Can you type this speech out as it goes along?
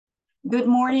Good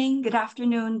morning, good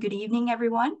afternoon, good evening,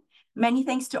 everyone. Many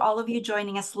thanks to all of you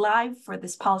joining us live for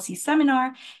this policy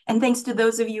seminar, and thanks to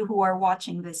those of you who are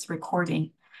watching this recording.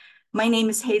 My name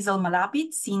is Hazel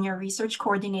Malapit, Senior Research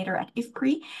Coordinator at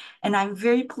IFPRI, and I'm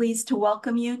very pleased to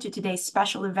welcome you to today's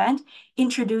special event,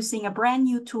 introducing a brand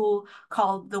new tool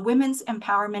called the Women's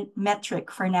Empowerment Metric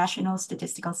for National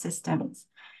Statistical Systems.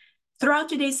 Throughout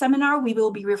today's seminar, we will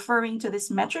be referring to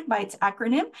this metric by its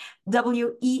acronym,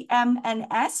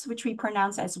 WEMNS, which we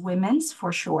pronounce as WEMNS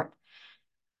for short.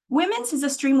 WEMNS is a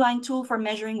streamlined tool for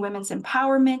measuring women's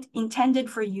empowerment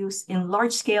intended for use in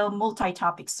large-scale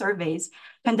multi-topic surveys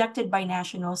conducted by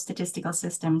national statistical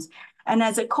systems. And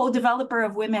as a co-developer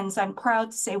of WEMNS, I'm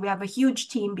proud to say we have a huge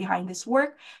team behind this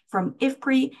work from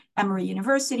IFPRI, Emory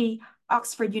University,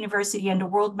 Oxford University, and the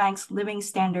World Bank's Living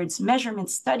Standards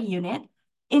Measurement Study Unit,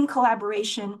 in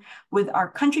collaboration with our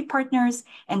country partners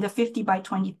and the 50 by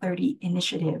 2030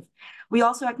 initiative. We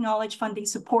also acknowledge funding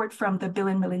support from the Bill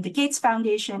and Melinda Gates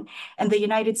Foundation and the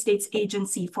United States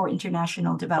Agency for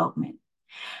International Development.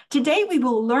 Today, we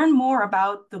will learn more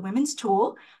about the WEMNS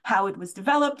tool, how it was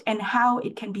developed, and how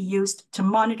it can be used to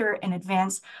monitor and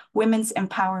advance women's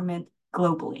empowerment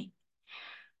globally.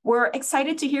 We're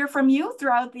excited to hear from you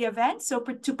throughout the event. So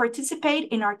to participate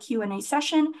in our Q&A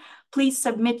session, please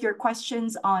submit your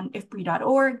questions on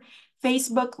ifpri.org,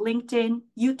 Facebook, LinkedIn,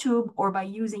 YouTube, or by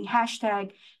using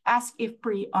hashtag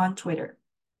AskIFPRI on Twitter.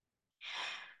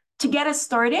 To get us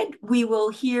started, we will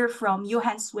hear from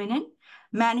Johan Swinnen,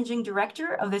 Managing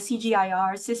Director of the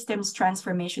CGIAR Systems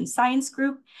Transformation Science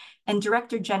Group and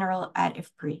Director General at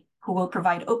IFPRI, who will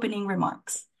provide opening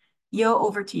remarks. Jo,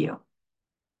 over to you.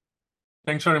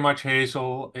 Thanks very much,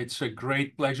 Hazel. It's a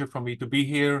great pleasure for me to be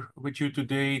here with you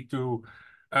today to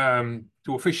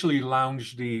officially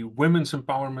launch the Women's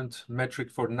Empowerment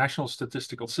Metric for National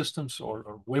Statistical Systems,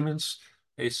 or WEMNS.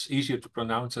 It's easier to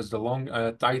pronounce as the long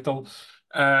title.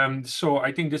 So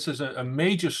I think this is a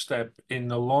major step in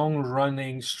the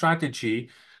long-running strategy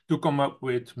to come up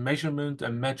with measurement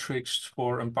and metrics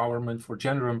for empowerment, for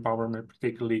gender empowerment,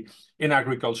 particularly in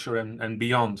agriculture and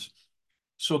beyond.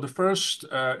 So the first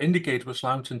indicator was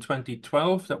launched in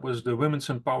 2012. That was the Women's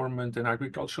Empowerment in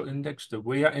Agriculture Index, the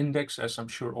WEA Index, as I'm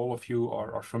sure all of you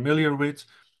are familiar with.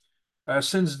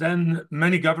 Since then,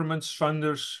 many governments,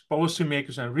 funders,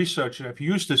 policymakers, and researchers have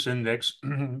used this index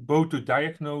both to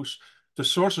diagnose the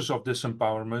sources of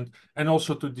disempowerment and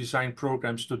also to design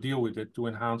programs to deal with it, to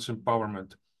enhance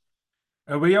empowerment.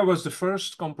 WEA was the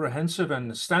first comprehensive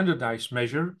and standardized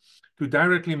measure to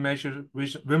directly measure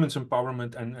women's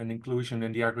empowerment and inclusion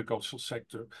in the agricultural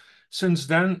sector. Since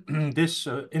then, this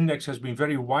index has been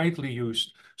very widely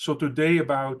used. So today,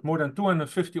 about more than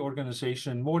 250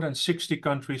 organizations, more than 60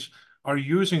 countries are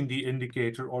using the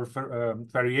indicator or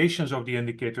variations of the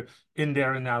indicator in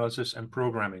their analysis and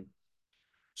programming.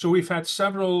 So we've had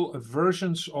several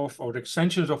versions of or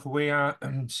extensions of WEA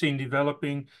seen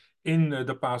developing in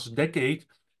the past decade.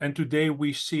 And today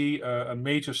we see a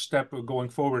major step going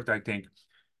forward, I think.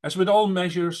 As with all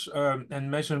measures and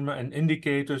measurement and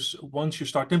indicators, once you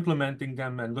start implementing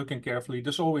them and looking carefully,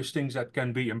 there's always things that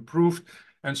can be improved.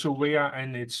 And so WEA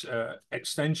and its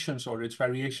extensions or its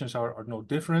variations are no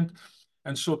different.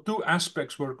 And so two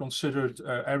aspects were considered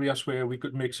areas where we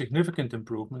could make significant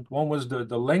improvement. One was the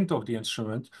length of the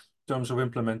instrument in terms of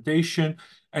implementation.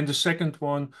 And the second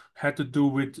one had to do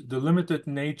with the limited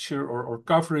nature or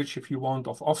coverage, if you want,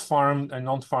 of off-farm and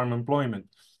non-farm employment.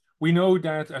 We know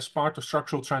that as part of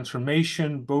structural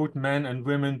transformation, both men and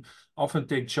women often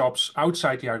take jobs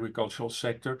outside the agricultural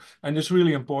sector. And it's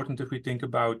really important if we think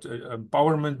about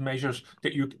empowerment measures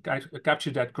that you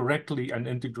capture that correctly and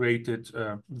integrate it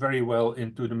very well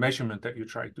into the measurement that you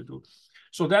try to do.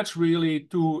 So that's really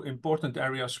two important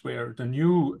areas where the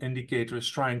new indicator is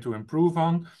trying to improve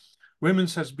on.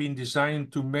 WEMNS has been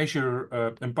designed to measure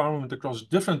empowerment across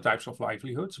different types of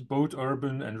livelihoods, both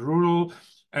urban and rural,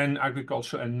 and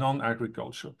agriculture and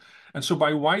non-agriculture. And so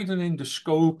by widening the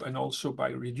scope and also by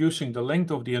reducing the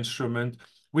length of the instrument,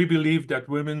 we believe that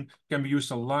women can be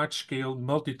used on large-scale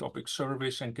multi-topic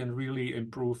surveys and can really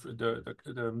improve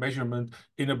the measurement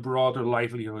in a broader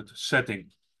livelihood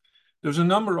setting. There's a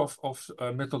number of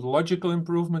methodological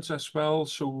improvements as well.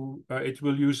 So it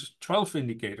will use 12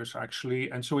 indicators,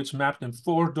 actually. And so it's mapped in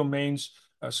 4 domains,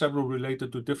 several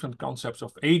related to different concepts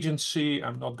of agency.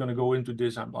 I'm not going to go into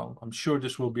this. I'm sure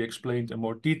this will be explained in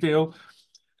more detail.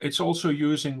 It's also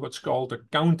using what's called a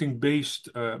counting-based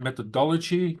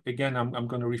methodology. Again, I'm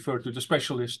going to refer to the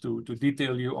specialist to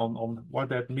detail you on what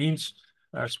that means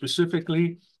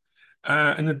specifically.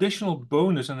 An additional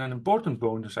bonus and an important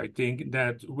bonus, I think,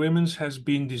 that WEMNS has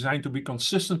been designed to be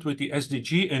consistent with the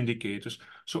SDG indicators.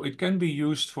 So it can be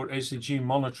used for SDG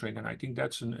monitoring. And I think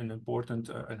that's an important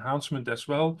enhancement as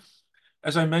well.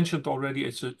 As I mentioned already,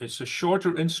 it's a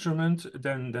shorter instrument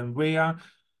than WEA.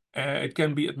 It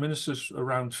can be administered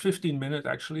around 15 minutes,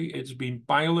 actually. It's been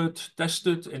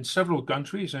tested in several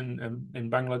countries, in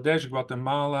Bangladesh,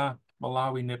 Guatemala,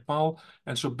 Malawi, Nepal.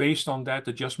 And so based on that,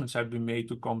 adjustments have been made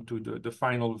to come to the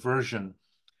final version.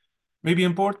 Maybe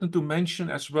important to mention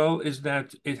as well is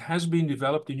that it has been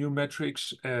developed, the new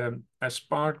metrics, as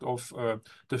part of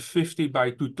the 50 by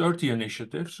 230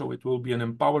 initiative. So it will be an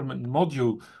empowerment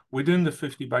module within the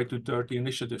 50 by 230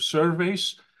 initiative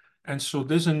surveys. And so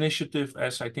this initiative,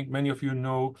 as I think many of you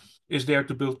know, is there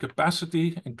to build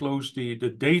capacity and close the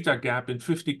data gap in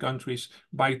 50 countries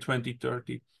by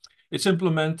 2030. It's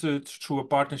implemented through a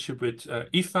partnership with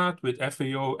IFAD, with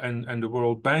FAO and the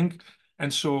World Bank.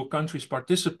 And so countries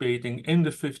participating in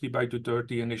the 50 by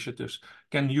 230 initiatives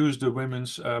can use the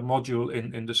WEMNS module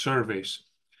in the surveys.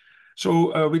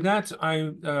 So with that,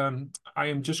 I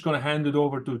am just going to hand it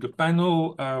over to the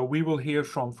panel. We will hear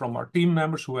from our team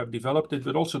members who have developed it,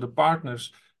 but also the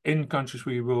partners in countries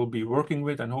we will be working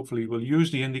with, and hopefully will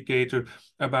use the indicator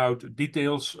about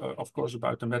details, of course,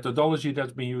 about the methodology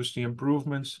that's been used, the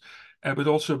improvements, but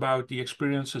also about the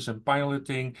experiences in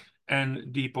piloting and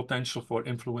the potential for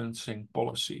influencing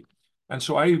policy. And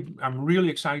so I'm really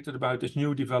excited about this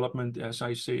new development, as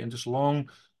I say, in this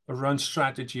long-run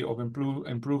strategy of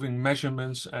improving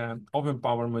measurements of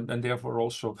empowerment, and therefore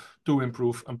also to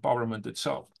improve empowerment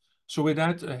itself. So with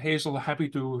that, Hazel, happy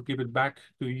to give it back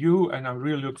to you, and I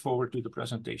really look forward to the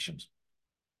presentations.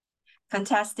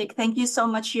 Fantastic. Thank you so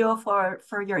much, Yo, for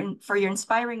your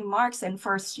inspiring remarks and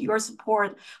for your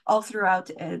support all throughout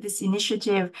this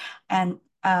initiative. And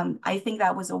I think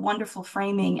that was a wonderful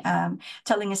framing,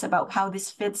 telling us about how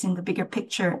this fits in the bigger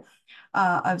picture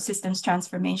of systems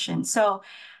transformation. So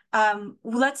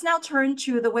let's now turn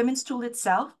to the WEMNS tool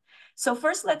itself. So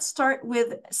first, let's start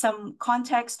with some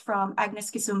context from Agnes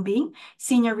Kisumbing,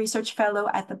 Senior Research Fellow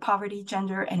at the Poverty,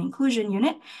 Gender, and Inclusion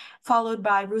Unit, followed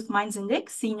by Ruth Meinzendick,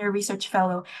 Senior Research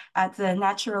Fellow at the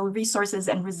Natural Resources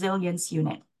and Resilience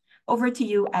Unit. Over to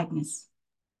you, Agnes.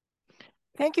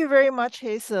 Thank you very much,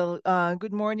 Hazel.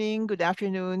 Good morning, good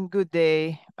afternoon, good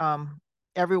day,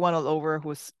 everyone all over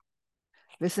who's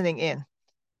listening in.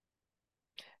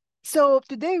 So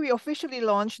today we officially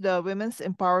launched the Women's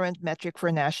Empowerment Metric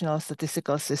for National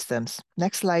Statistical Systems.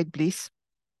 Next slide, please.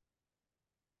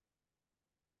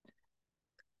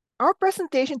 Our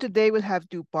presentation today will have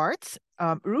two parts.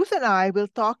 Ruth and I will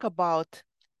talk about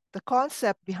the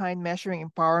concept behind measuring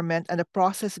empowerment and the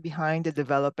process behind the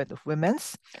development of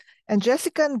WEMNS. And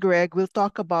Jessica and Greg will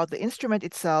talk about the instrument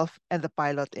itself and the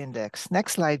pilot index.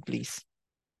 Next slide, please.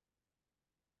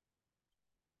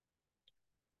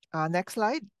 Next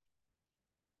slide.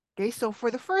 Okay, so for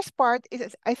the first part,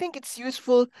 I think it's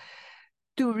useful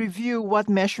to review what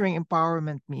measuring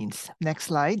empowerment means. Next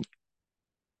slide.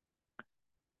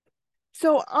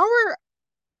 So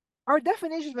our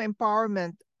definition of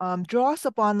empowerment draws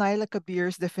upon Naila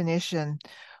Kabir's definition,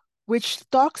 which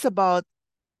talks about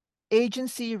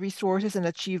agency, resources, and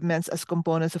achievements as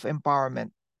components of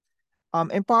empowerment.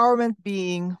 Empowerment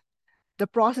being the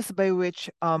process by which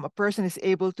a person is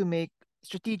able to make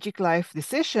strategic life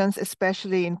decisions,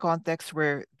 especially in contexts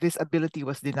where this ability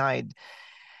was denied.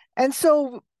 And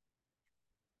so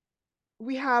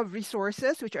we have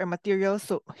resources, which are material,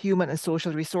 so human and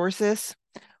social resources.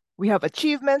 We have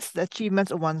achievements, the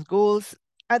achievements of one's goals.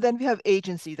 And then we have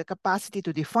agency, the capacity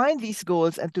to define these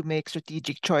goals and to make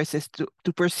strategic choices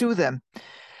to pursue them.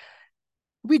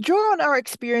 We draw on our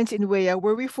experience in WEA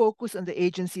where we focus on the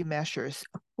agency measures.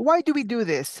 Why do we do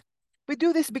this? We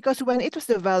do this because when it was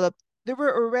developed, there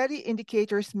were already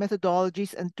indicators,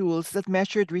 methodologies, and tools that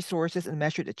measured resources and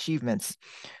measured achievements.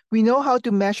 We know how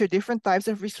to measure different types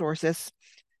of resources,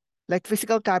 like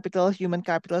physical capital, human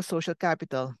capital, social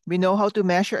capital. We know how to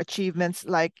measure achievements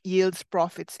like yields,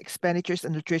 profits, expenditures,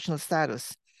 and nutritional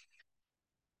status.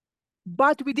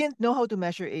 But we didn't know how to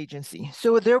measure agency.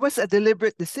 So there was a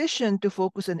deliberate decision to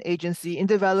focus on agency in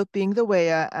developing the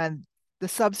WEA and the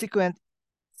subsequent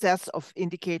sets of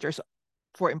indicators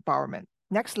for empowerment.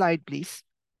 Next slide, please.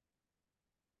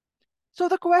 So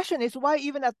the question is, why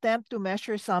even attempt to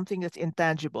measure something that's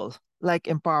intangible, like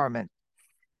empowerment?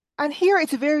 And here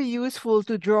it's very useful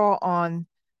to draw on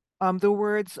the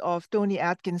words of Tony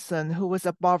Atkinson, who was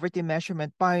a poverty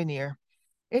measurement pioneer.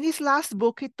 In his last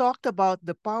book, he talked about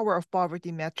the power of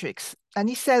poverty metrics. And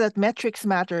he said that metrics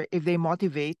matter if they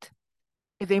motivate,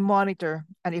 if they monitor,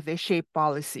 and if they shape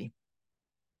policy.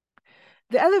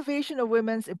 The elevation of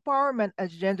women's empowerment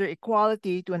as gender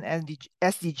equality to an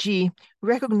SDG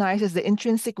recognizes the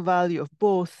intrinsic value of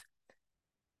both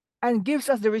and gives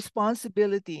us the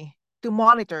responsibility to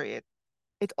monitor it.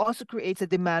 It also creates a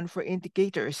demand for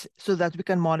indicators so that we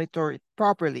can monitor it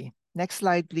properly. Next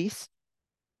slide, please.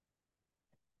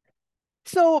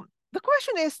 So the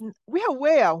question is, we have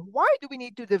WEA. Why do we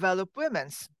need to develop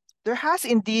women's? There has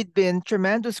indeed been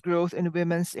tremendous growth in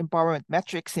women's empowerment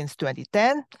metrics since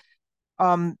 2010.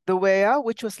 The WEA,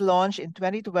 which was launched in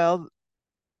 2012,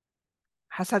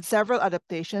 has had several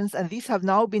adaptations, and these have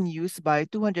now been used by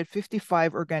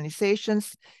 255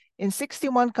 organizations in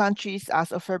 61 countries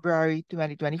as of February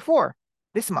 2024,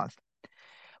 this month.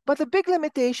 But the big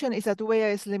limitation is that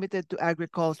WEA is limited to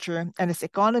agriculture, and as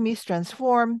economies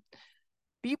transform,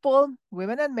 people,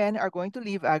 women and men, are going to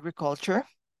leave agriculture.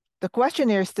 The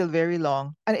questionnaire is still very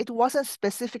long, and it wasn't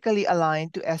specifically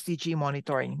aligned to SDG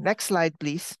monitoring. Next slide,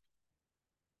 please.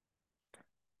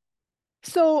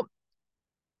 So,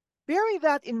 bearing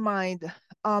that in mind,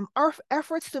 our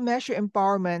efforts to measure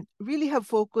empowerment really have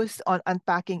focused on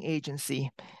unpacking agency.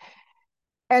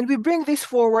 And we bring this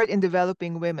forward in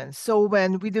developing women. So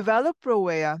when we developed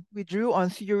ProWEA, we drew on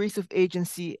theories of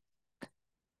agency,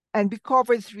 and we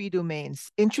covered 3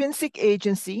 domains: intrinsic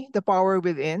agency, the power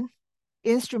within;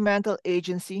 instrumental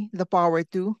agency, the power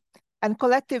to; and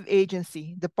collective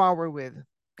agency, the power with.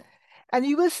 And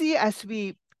you will see as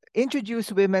we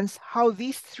introduce women's how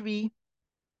these 3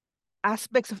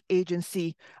 aspects of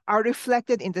agency are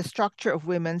reflected in the structure of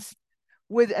women's,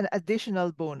 with an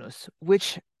additional bonus,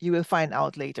 which you will find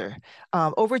out later.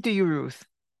 Over to you, Ruth.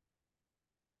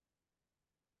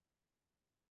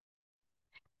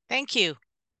 Thank you.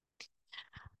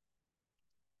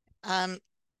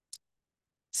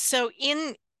 So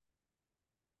in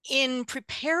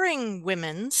preparing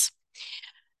WEMNS,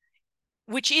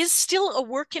 which is still a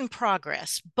work in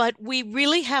progress, but we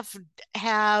really have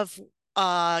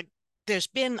there's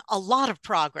been a lot of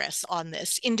progress on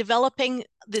this in developing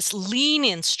this lean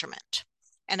instrument.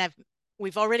 And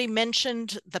we've already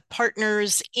mentioned the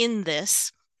partners in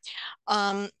this,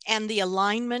 and the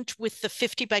alignment with the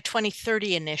 50 by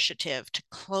 2030 initiative to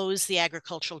close the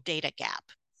agricultural data gap.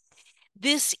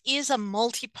 This is a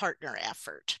multi-partner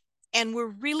effort, and we're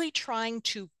really trying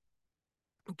to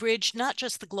bridge not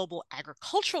just the global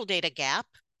agricultural data gap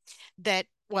that,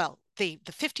 well, the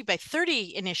 50 by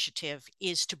 30 initiative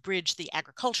is to bridge the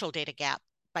agricultural data gap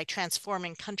by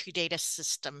transforming country data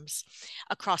systems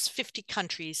across 50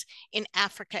 countries in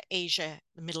Africa, Asia,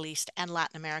 the Middle East, and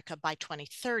Latin America by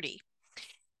 2030.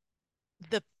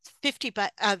 The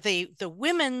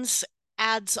WEMNS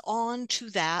adds on to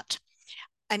that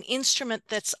an instrument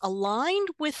that's aligned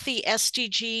with the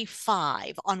SDG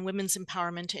 5 on women's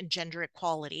empowerment and gender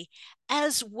equality,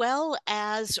 as well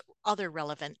as other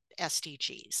relevant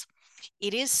SDGs.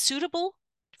 It is suitable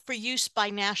for use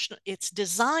by it's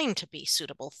designed to be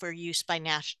suitable for use by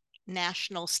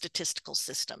national statistical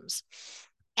systems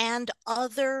and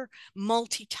other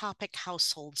multi-topic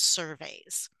household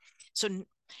surveys. So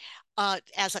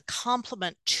as a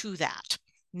complement to that.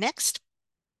 Next.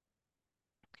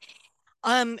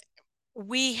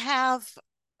 We have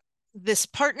this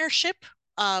partnership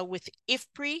with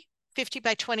IFPRI, 50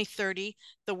 by 2030,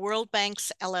 the World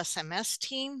Bank's LSMS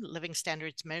team, Living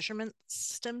Standards Measurement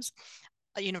Systems,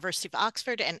 University of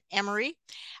Oxford, and Emory,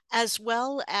 as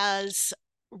well as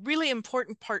really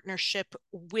important partnership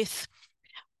with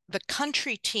the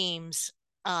country teams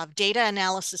of data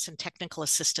analysis and technical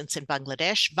assistance in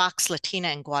Bangladesh, Vox Latina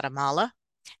in Guatemala,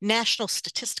 National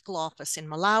Statistical Office in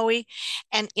Malawi,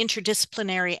 and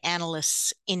interdisciplinary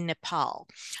analysts in Nepal.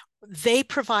 They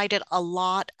provided a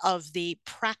lot of the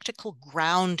practical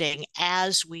grounding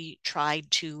as we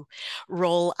tried to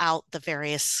roll out the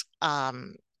various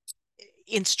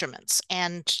instruments.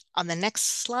 And on the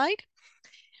next slide,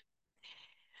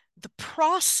 the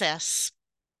process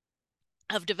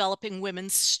of developing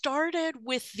WEMNS started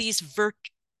with these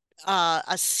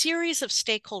a series of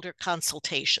stakeholder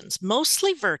consultations,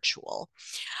 mostly virtual.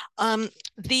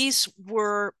 These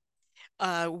were,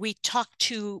 we talked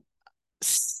to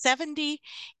 70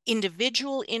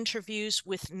 individual interviews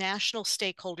with national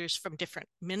stakeholders from different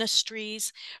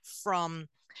ministries, from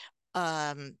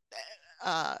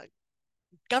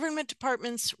government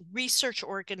departments, research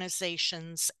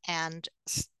organizations, and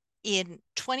in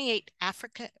 28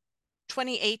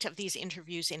 of these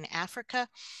interviews in Africa,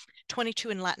 22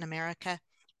 in Latin America,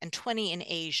 and 20 in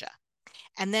Asia.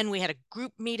 And then we had a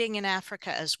group meeting in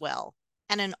Africa as well,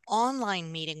 and an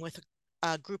online meeting with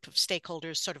a group of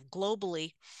stakeholders sort of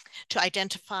globally to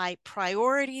identify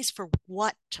priorities for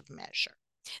what to measure.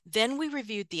 Then we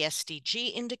reviewed the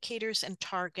SDG indicators and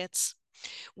targets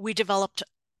We developed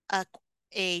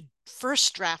a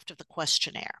first draft of the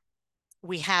questionnaire.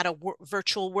 We had a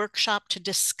virtual workshop to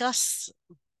discuss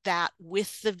that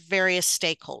with the various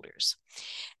stakeholders,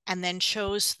 and then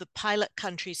chose the pilot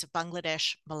countries of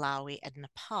Bangladesh, Malawi, and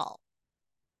Nepal.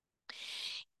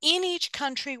 In each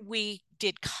country, we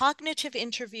did cognitive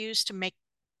interviews to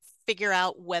figure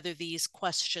out whether these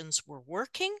questions were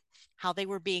working, how they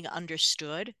were being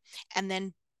understood, and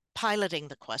then piloting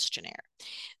the questionnaire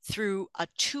through a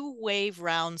 2-wave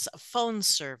rounds of phone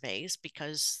surveys,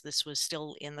 because this was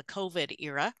still in the COVID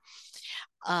era.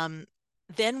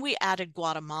 Then we added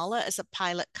Guatemala as a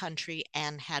pilot country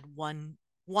and had one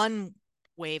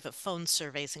wave of phone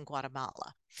surveys in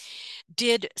Guatemala.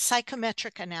 Did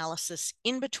psychometric analysis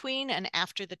in between and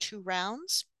after the 2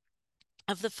 rounds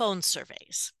of the phone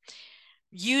surveys.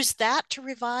 Used that to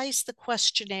revise the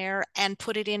questionnaire and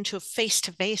put it into a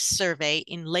face-to-face survey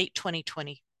in late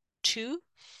 2022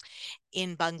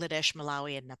 in Bangladesh,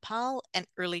 Malawi, and Nepal, and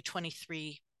early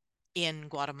 23 in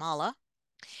Guatemala.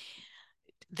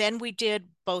 Then we did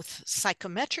both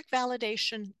psychometric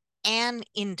validation and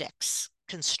index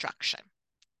construction.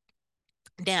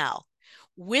 Now,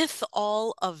 with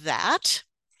all of that,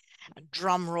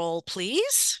 drum roll,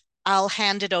 please, I'll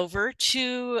hand it over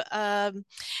to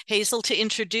Hazel to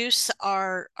introduce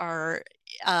our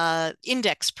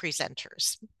index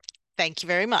presenters. Thank you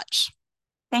very much.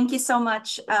 Thank you so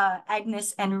much,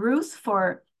 Agnes and Ruth,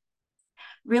 for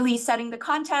really setting the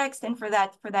context and for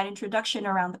that introduction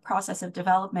around the process of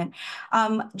development.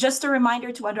 Just a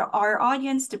reminder to our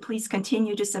audience to please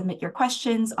continue to submit your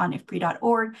questions on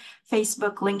ifpri.org,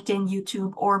 Facebook, LinkedIn,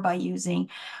 YouTube, or by using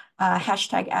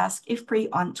hashtag AskIFPRI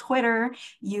on Twitter.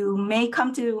 You may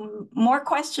come to more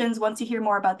questions once you hear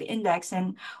more about the index,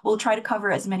 and we'll try to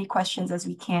cover as many questions as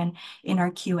we can in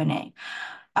our Q&A.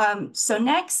 So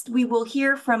next, we will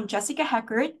hear from Jessica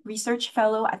Heckert, Research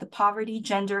Fellow at the Poverty,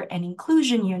 Gender, and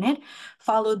Inclusion Unit,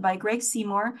 followed by Greg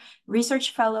Seymour,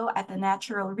 Research Fellow at the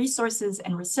Natural Resources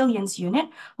and Resilience Unit,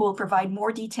 who will provide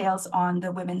more details on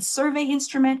the Women's Survey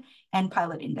Instrument and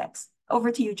Pilot Index.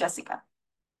 Over to you, Jessica.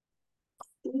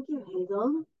 Thank you,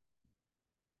 Hazel.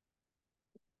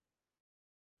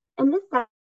 And this start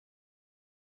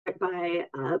by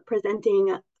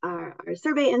presenting our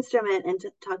survey instrument and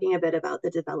talking a bit about the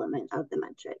development of the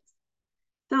metrics.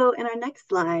 So in our next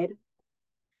slide,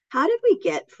 how did we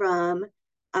get from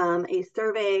a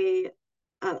survey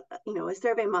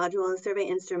module, a survey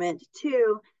instrument,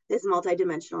 to this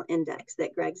multidimensional index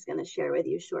that Greg's going to share with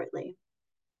you shortly?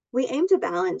 We aim to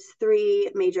balance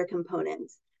 3 major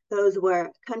components. Those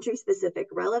were country-specific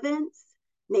relevance,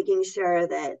 making sure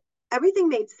that everything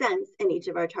made sense in each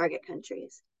of our target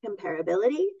countries.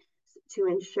 Comparability, to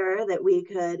ensure that we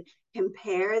could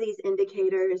compare these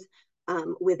indicators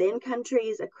within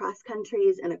countries, across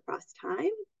countries, and across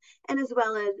time, and as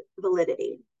well as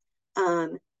validity.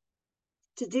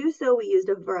 To do so, we used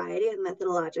a variety of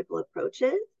methodological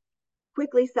approaches.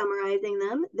 Quickly summarizing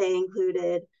them, they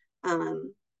included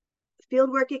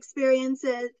fieldwork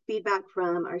experiences, feedback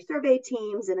from our survey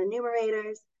teams and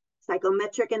enumerators,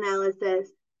 psychometric analysis,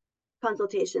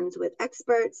 consultations with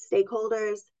experts,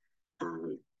 stakeholders,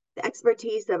 the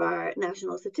expertise of our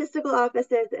national statistical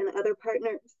offices and other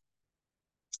partners,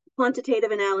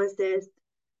 quantitative analysis,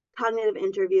 cognitive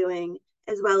interviewing,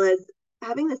 as well as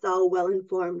having this all well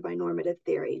informed by normative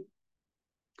theory.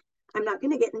 I'm not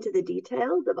going to get into the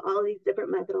details of all these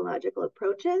different methodological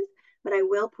approaches, but I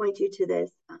will point you to this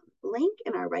link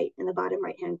in the bottom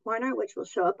right-hand corner, which will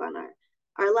show up on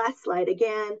our last slide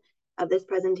again of this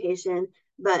presentation.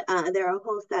 But there are a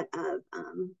whole set of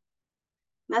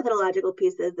methodological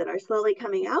pieces that are slowly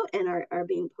coming out and are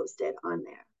being posted on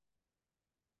there.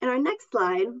 In our next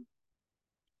slide,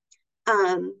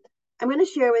 I'm going to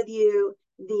share with you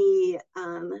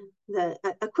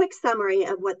a quick summary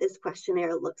of what this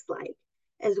questionnaire looks like,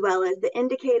 as well as the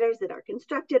indicators that are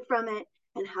constructed from it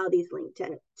and how these link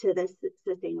to the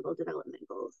Sustainable Development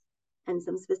Goals and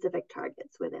some specific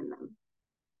targets within them.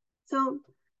 So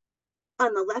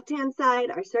on the left-hand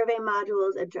side, our survey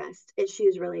modules addressed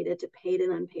issues related to paid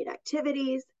and unpaid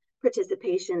activities,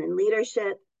 participation in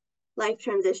leadership, life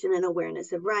transition and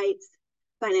awareness of rights,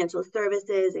 financial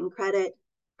services and credit,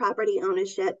 property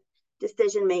ownership,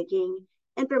 decision-making,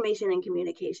 information and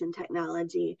communication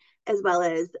technology, as well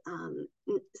as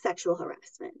sexual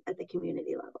harassment at the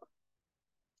community level.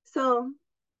 So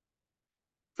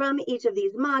from each of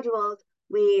these modules,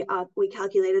 we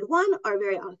calculated one or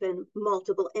very often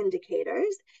multiple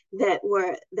indicators that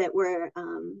were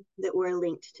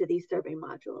linked to these survey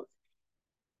modules.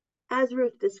 As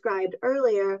Ruth described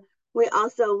earlier, We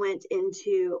also went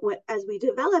into, as we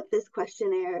developed this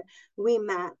questionnaire, we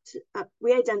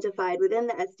identified within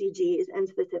the SDGs and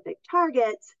specific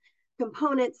targets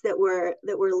components that were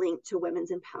linked to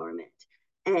women's empowerment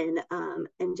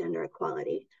and gender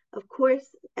equality. Of course,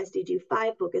 SDG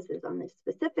 5 focuses on this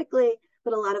specifically,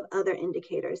 but a lot of other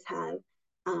indicators have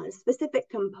specific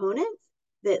components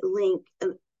that link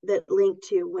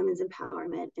to women's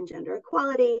empowerment and gender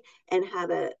equality and have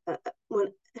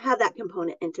that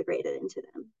component integrated into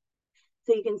them.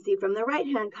 So you can see from the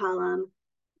right-hand column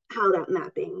how that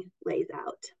mapping lays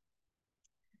out.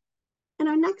 In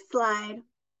our next slide,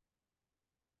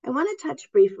 I want to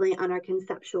touch briefly on our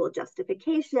conceptual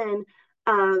justification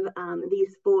of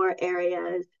these 4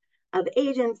 areas of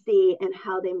agency and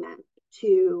how they map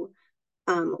to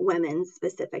women's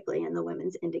specifically and the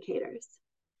women's indicators.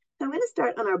 So I'm going to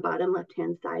start on our bottom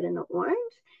left-hand side in the orange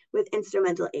with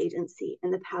instrumental agency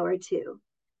and the power to.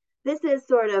 This is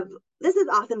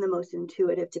often the most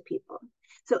intuitive to people.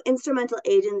 So instrumental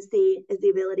agency is the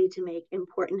ability to make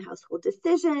important household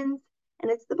decisions, and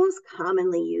it's the most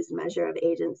commonly used measure of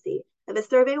agency. If a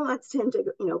survey wants to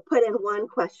put in one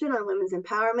question on women's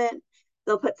empowerment,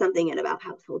 they'll put something in about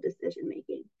household decision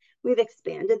making. We've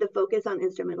expanded the focus on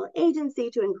instrumental agency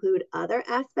to include other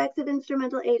aspects of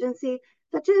instrumental agency,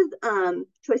 such as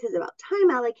choices about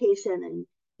time allocation and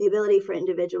the ability for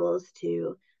individuals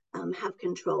to have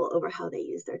control over how they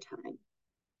use their time.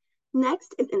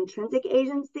 Next is intrinsic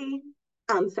agency.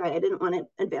 Sorry, I didn't want to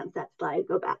advance that slide.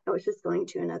 Go back. I was just going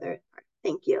to another part.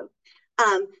 Thank you.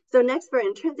 So next for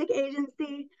intrinsic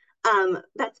agency,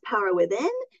 that's power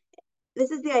within.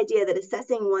 This is the idea that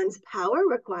assessing one's power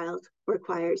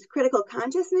requires critical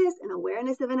consciousness and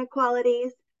awareness of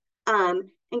inequalities.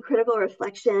 And critical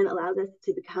reflection allows us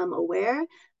to become aware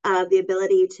of the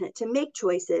ability to make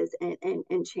choices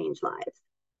and change lives.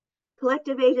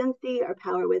 Collective agency or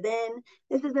power within.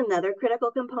 This is another critical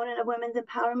component of women's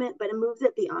empowerment, but it moves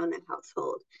it beyond the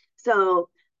household. So,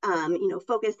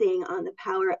 focusing on the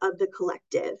power of the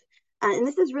collective. And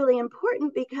this is really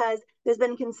important because there's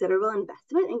been considerable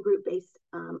investment in group-based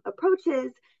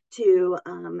approaches to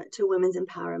women's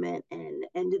empowerment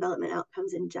and development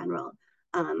outcomes in general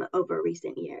over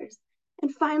recent years.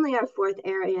 And finally, our 4th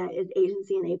area is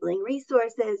agency enabling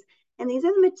resources. And these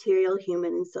are the material,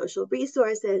 human, and social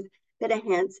resources that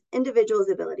enhance individuals'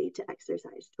 ability to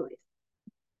exercise choice.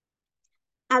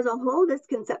 As a whole, this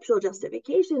conceptual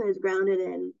justification is grounded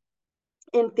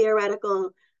in theoretical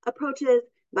approaches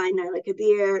by Naila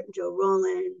Kabir, Joe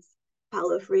Rollins,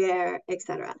 Paulo Freire,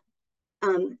 etc.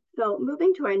 So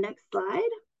moving to our next slide.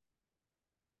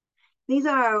 These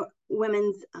are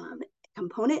women's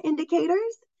component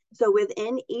indicators. So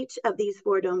within each of these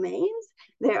 4 domains,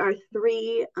 there are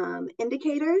 3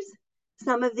 indicators.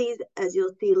 Some of these, as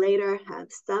you'll see later, have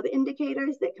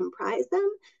sub-indicators that comprise them,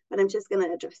 but I'm just going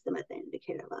to address them at the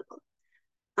indicator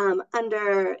level.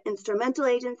 Under instrumental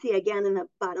agency, again in the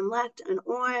bottom left in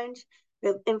orange, we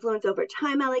have influence over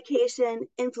time allocation,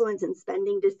 influence in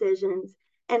spending decisions,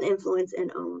 and influence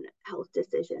in own health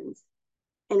decisions.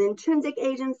 In intrinsic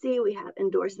agency, we have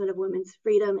endorsement of women's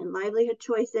freedom and livelihood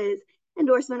choices,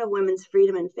 endorsement of women's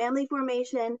freedom and family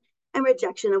formation, and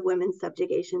rejection of women's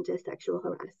subjugation to sexual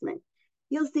harassment.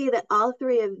 You'll see that all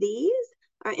 3 of these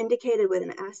are indicated with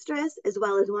an asterisk, as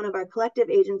well as one of our collective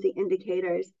agency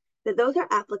indicators, that those are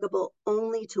applicable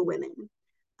only to women.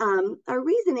 Our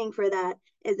reasoning for that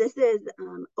is this is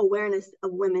awareness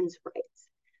of women's rights.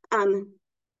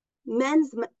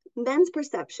 Men's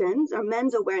perceptions or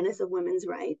men's awareness of women's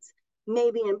rights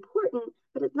may be important,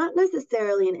 but it's not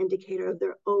necessarily an indicator of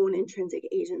their own intrinsic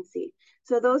agency.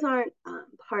 So those aren't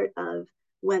part of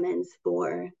women's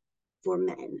for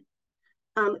men.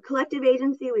 Collective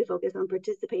agency, we focus on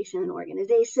participation in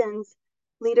organizations,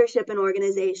 leadership in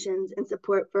organizations, and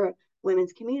support for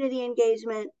women's community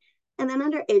engagement. And then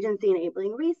under agency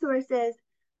enabling resources,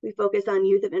 we focus on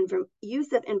use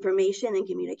of information and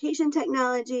communication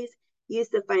technologies,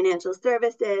 use of financial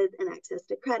services and access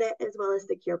to credit, as well as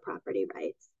secure property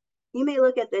rights. You may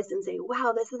look at this and say,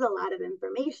 wow, this is a lot of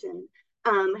information.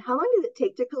 How long does it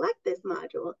take to collect this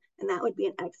module? And that would be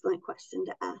an excellent question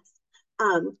to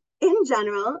ask. In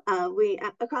general, we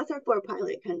across our 4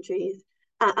 pilot countries,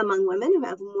 among women who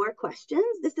have more questions,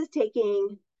 this is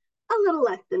taking a little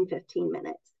less than 15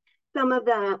 minutes. Some of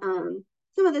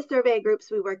the survey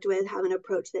groups we worked with have an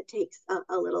approach that takes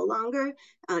a little longer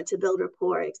to build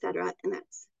rapport, et cetera, and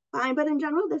that's fine. But in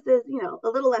general, this is, a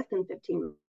little less than 15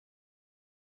 minutes.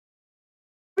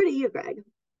 Over to you, Greg.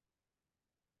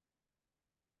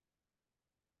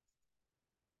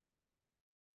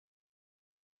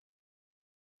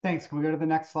 Thanks. Can we go to the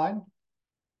next slide?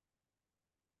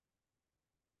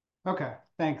 Okay,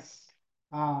 thanks.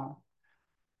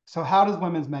 So how does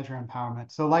WEMNS measure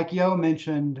empowerment? So like Yo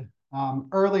mentioned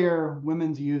earlier,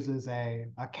 WEMNS uses a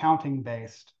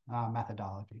counting-based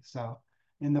methodology. So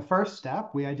in the first step,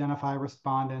 we identify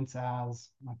respondents as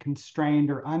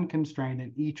constrained or unconstrained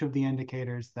in each of the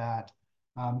indicators that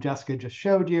Jessica just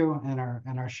showed you and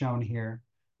are shown here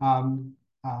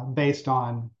based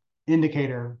on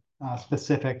indicator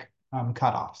specific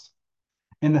cutoffs.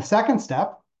 In the second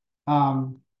step,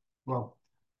 well,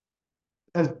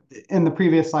 as in the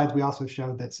previous slides, we also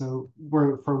showed that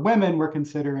for women, we're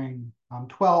considering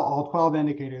all 12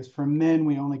 indicators. For men,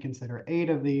 we only consider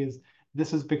 8 of these.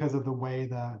 This is because of the way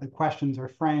the questions are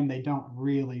framed. They don't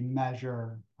really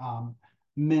measure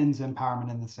men's empowerment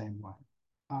in the same way.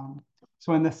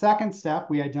 So in the second step,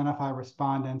 we identify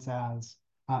respondents as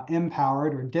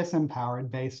empowered or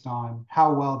disempowered based on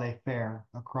how well they fare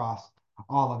across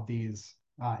all of these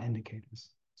indicators.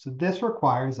 So this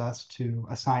requires us to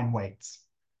assign weights.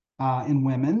 In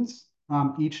WEMNS,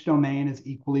 each domain is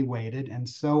equally weighted, and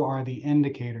so are the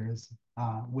indicators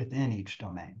within each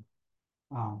domain.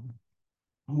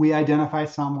 We identify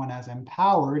someone as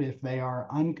empowered if they are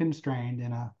unconstrained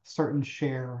in a certain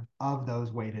share of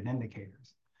those weighted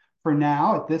indicators. For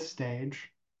now, at this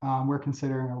stage, we're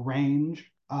considering a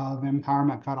range of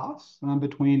empowerment cutoffs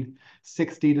between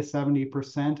 60 to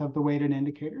 70% of the weighted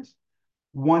indicators.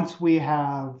 Once we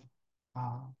have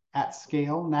at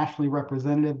scale nationally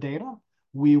representative data,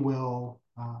 we will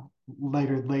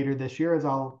later this year, as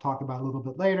I'll talk about a little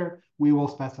bit later, we will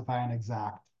specify an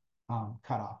exact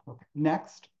cutoff. Okay,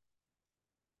 next.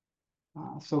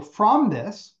 So from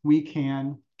this, we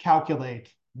can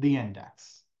calculate the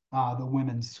index, the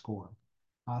WEMNS score.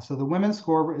 So the WEMNS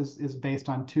score is based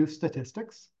on 2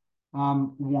 statistics.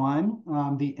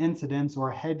 One, the incidence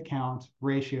or head count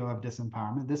ratio of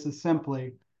disempowerment. This is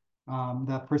simply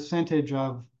the percentage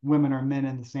of women or men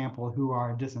in the sample who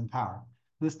are disempowered.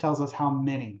 This tells us how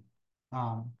many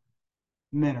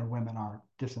men or women are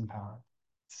disempowered.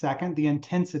 Second, the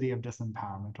intensity of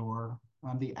disempowerment, or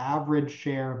the average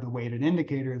share of the weighted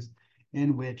indicators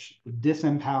in which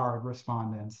disempowered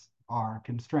respondents are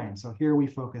constrained. So here we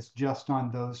focus just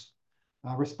on those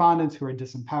respondents who are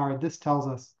disempowered. This tells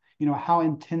us, how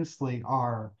intensely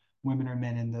are women or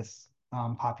men in this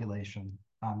population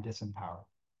disempowered.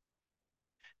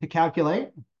 To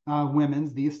calculate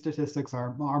WEMNS, these statistics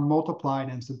are multiplied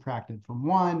and subtracted from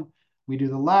 1. We do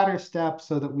the latter step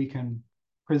so that we can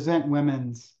present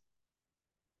WEMNS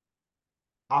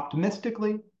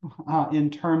optimistically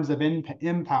in terms of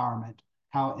empowerment,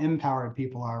 how empowered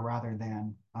people are rather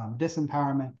than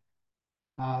disempowerment.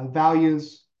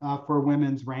 Values for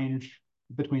WEMNS range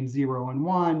between 0 and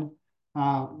 1,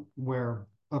 where,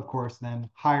 of course, then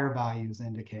higher values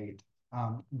indicate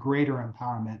greater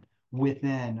empowerment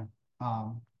within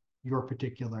your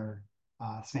particular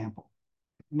sample.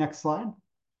 Next slide.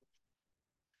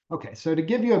 Okay, so to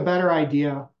give you a better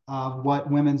idea of what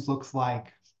WEMNS looks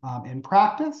like in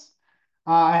practice,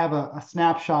 I have a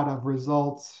snapshot of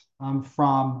results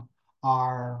from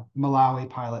our Malawi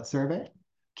pilot survey.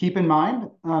 Keep in mind,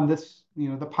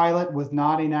 the pilot was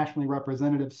not a nationally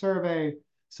representative survey,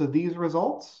 so these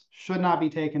results should not be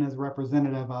taken as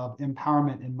representative of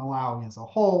empowerment in Malawi as a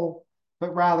whole,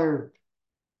 but rather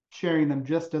sharing them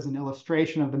just as an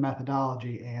illustration of the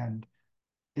methodology and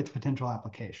its potential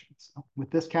applications. So with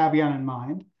this caveat in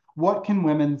mind, what can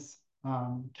WEMNS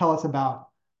tell us about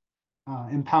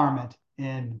empowerment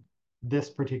in this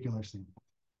particular sample?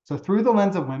 So through the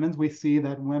lens of WEMNS, we see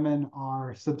that women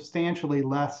are substantially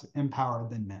less empowered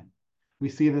than men. We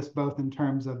see this both in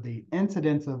terms of the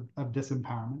incidence of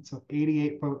disempowerment. So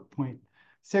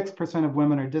 88.6% of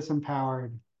women are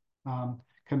disempowered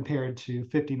compared to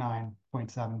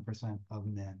 59.7% of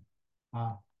men.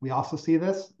 We also see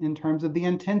this in terms of the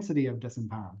intensity of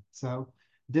disempowerment. So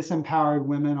disempowered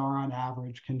women are on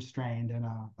average constrained in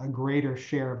a greater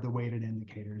share of the weighted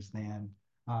indicators than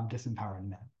disempowered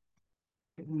men.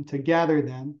 And together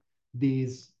then,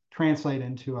 these translate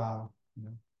into a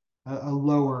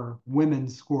lower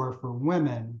WEMNS score for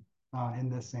women in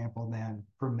this sample than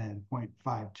for men,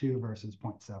 0.52 versus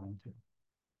 0.72.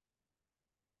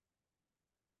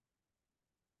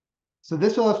 So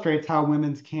this illustrates how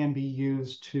WEMNS can be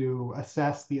used to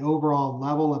assess the overall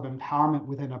level of empowerment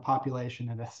within a population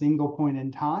at a single point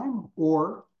in time,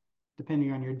 or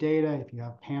depending on your data, if you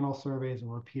have panel surveys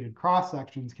or repeated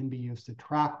cross-sections, can be used to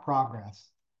track progress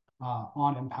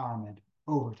on empowerment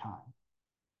over time.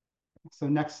 So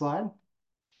next slide.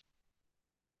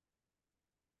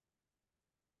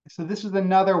 So this is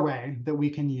another way that we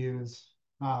can use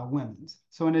WEMNS.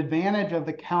 So an advantage of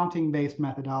the counting-based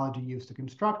methodology used to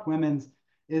construct WEMNS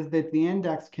is that the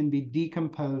index can be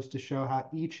decomposed to show how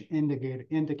each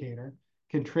indicator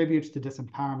contributes to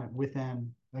disempowerment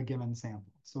within a given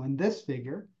sample. So in this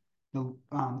figure, the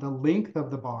length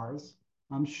of the bars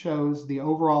shows the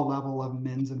overall level of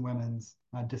men's and women's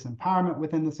disempowerment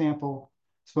within the sample.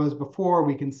 So as before,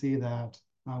 we can see that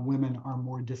women are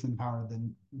more disempowered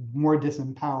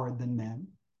than men.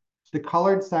 The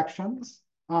colored sections,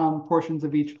 portions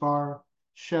of each bar,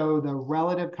 show the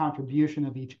relative contribution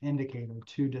of each indicator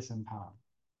to disempowerment.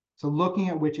 So looking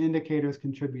at which indicators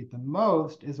contribute the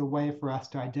most is a way for us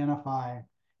to identify,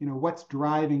 what's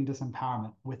driving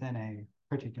disempowerment within a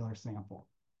particular sample.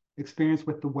 Experience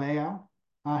with the WEA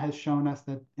has shown us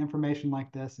that information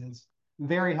like this is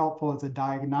very helpful as a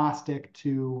diagnostic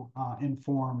to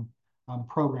inform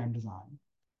program design.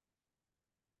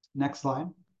 Next slide.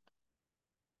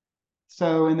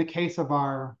 So in the case of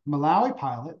our Malawi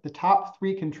pilot, the top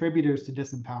 3 contributors to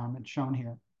disempowerment shown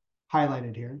here,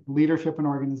 highlighted here, leadership in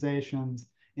organizations,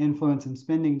 influence in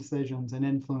spending decisions, and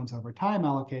influence over time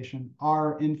allocation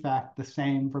are in fact the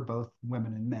same for both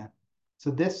women and men.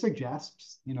 So this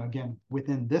suggests, again,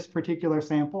 within this particular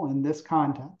sample, in this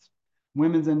context,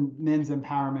 women's and men's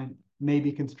empowerment may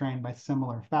be constrained by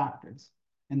similar factors,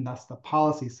 and thus the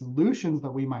policy solutions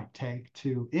that we might take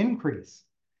to increase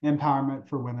empowerment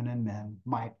for women and men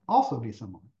might also be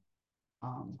similar.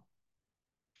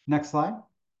 Next slide.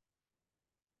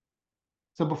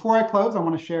 So before I close, I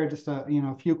want to share just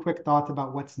a few quick thoughts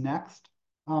about what's next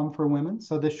for women.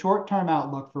 So the short-term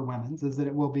outlook for women's is that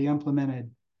it will be implemented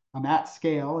at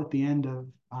scale at the end of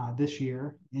this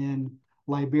year in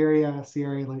Liberia,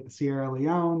 Sierra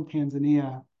Leone,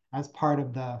 Tanzania, as part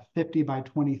of the 50 by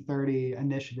 2030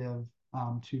 initiative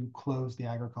to close the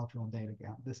agricultural data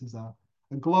gap. This is a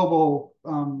global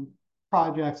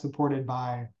project supported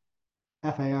by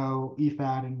FAO,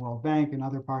 IFAD, and World Bank and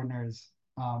other partners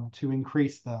to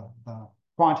increase the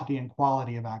quantity and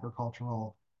quality of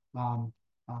agricultural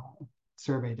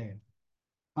survey data.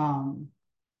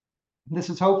 This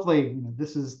is hopefully,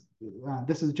 this is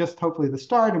just hopefully the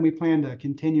start, and we plan to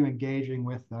continue engaging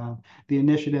with the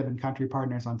initiative and country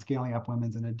partners on scaling up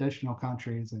women's in additional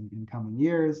countries in coming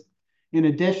years. In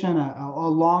addition, a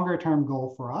longer-term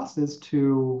goal for us is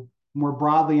to more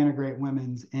broadly integrate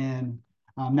women's in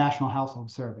national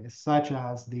household surveys, such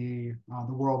as the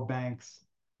World Bank's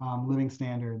living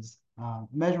standards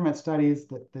measurement studies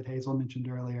that Hazel mentioned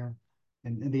earlier.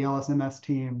 And the LSMS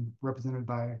team, represented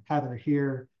by Heather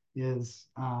here, is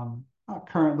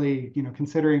currently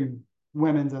considering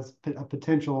women's as a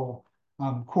potential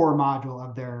core module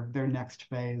of their next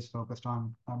phase focused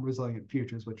on resilient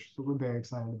futures, which we're very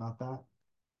excited about that.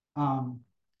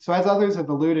 So as others have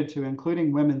alluded to,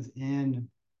 including women's in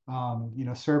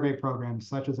survey programs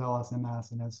such as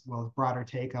LSMS and as well as broader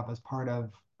take-up as part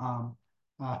of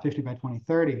 50 by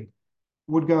 2030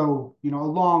 would go a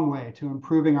long way to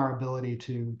improving our ability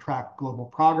to track global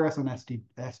progress on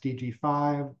SDG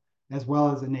 5, as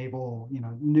well as enable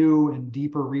new and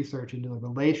deeper research into the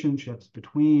relationships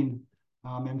between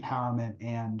empowerment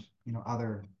and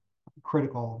other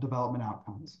critical development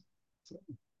outcomes. So,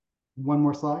 one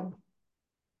more slide.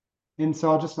 And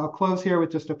so I'll close here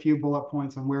with just a few bullet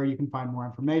points on where you can find more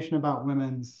information about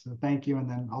women's. So thank you, and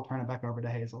then I'll turn it back over to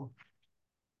Hazel.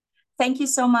 Thank you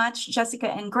so much, Jessica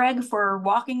and Greg, for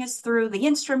walking us through the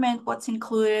instrument, what's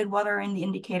included, what are in the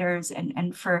indicators,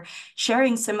 and for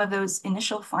sharing some of those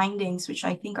initial findings, which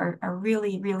I think are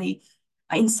really, really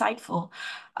insightful.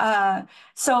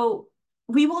 So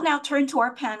we will now turn to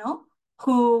our panel,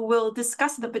 who will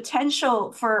discuss the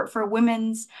potential for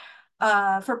women's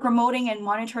for promoting and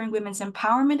monitoring women's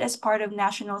empowerment as part of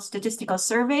national statistical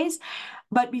surveys.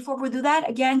 But before we do that,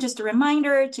 again, just a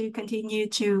reminder to continue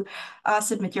to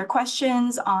submit your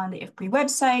questions on the IFPRI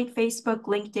website, Facebook,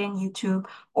 LinkedIn, YouTube,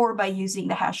 or by using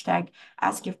the hashtag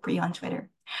AskIFPRI on Twitter.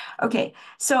 Okay,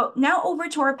 so now over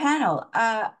to our panel.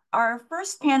 Our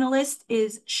first panelist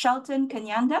is Shelton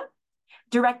Kanyanda,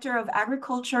 Director of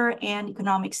Agriculture and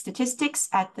Economic Statistics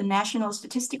at the National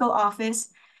Statistical Office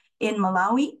in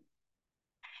Malawi.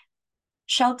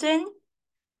 Shelton,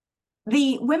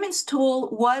 the women's tool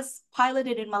was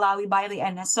piloted in Malawi by the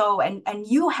NSO, and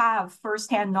you have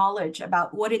firsthand knowledge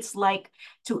about what it's like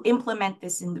to implement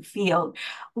this in the field.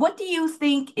 What do you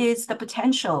think is the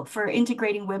potential for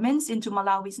integrating women's into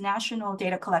Malawi's national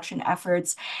data collection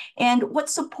efforts? And what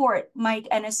support might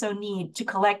NSO need to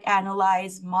collect,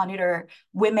 analyze, monitor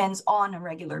women's on a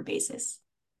regular basis?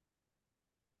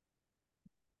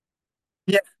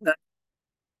 Yeah,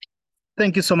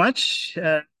 thank you so much.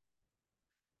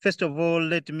 First of all,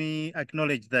 let me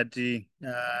acknowledge that the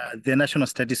National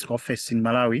Statistics Office in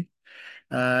Malawi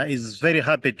is very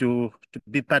happy to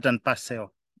be part and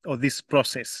parcel this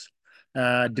process,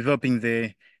 developing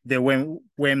the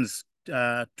WEMNS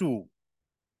tool.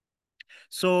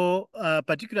 So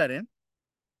particularly,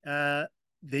 the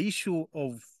issue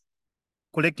of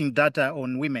collecting data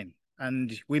on women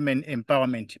and women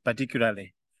empowerment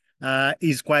particularly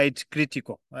is quite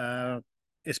critical,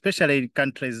 especially in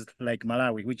countries like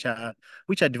Malawi, which are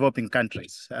developing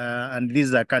countries. And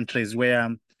these are countries where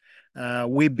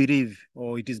we believe,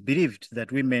 or it is believed,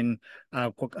 that women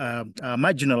are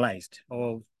marginalized,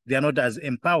 or they are not as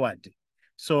empowered.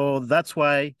 So that's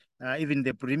why even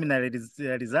the preliminary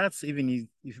results, even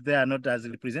if they are not as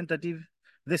representative,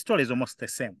 the story is almost the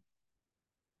same.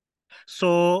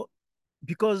 So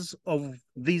because of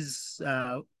these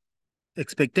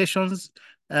expectations,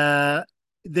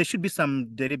 there should be some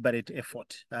deliberate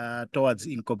effort towards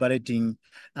incorporating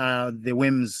the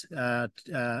WEMS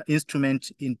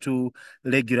instrument into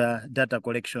regular data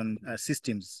collection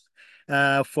systems.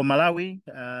 For Malawi,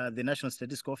 the National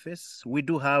Statistical Office, we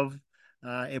do have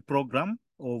a program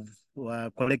of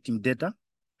collecting data.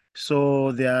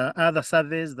 So there are other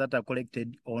surveys that are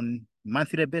collected on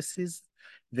monthly basis.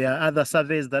 There are other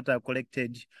surveys that are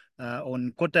collected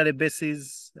on quarterly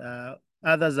basis.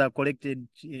 Others are collected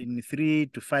in 3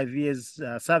 to 5 years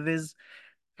surveys.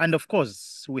 And of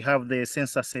course, we have the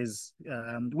censuses,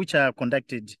 which are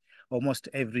conducted almost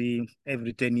every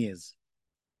 10 years.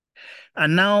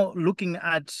 And now looking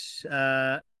at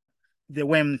the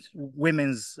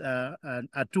women's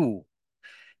tool,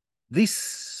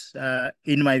 this,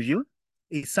 in my view,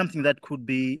 is something that could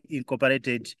be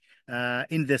incorporated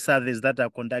in the surveys that are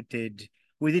conducted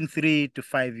within 3 to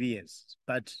 5 years.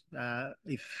 But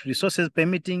if resources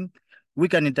permitting, we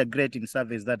can integrate in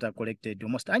surveys that are collected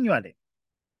almost annually.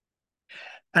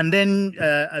 And then,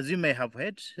 as you may have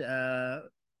heard,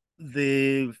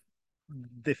 the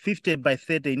 50 by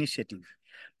 30 initiative.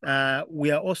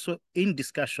 We are also in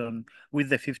discussion with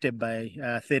the 50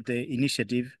 by 30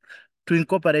 initiative to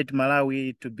incorporate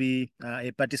Malawi to be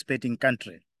a participating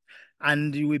country.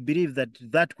 And we believe that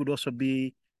that could also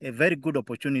be a very good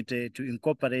opportunity to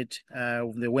incorporate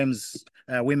the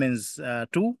women's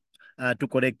tool to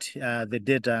collect the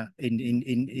data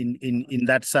in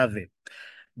that survey.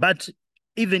 But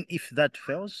even if that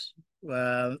fails,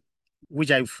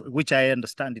 which I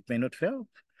understand it may not fail,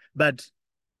 but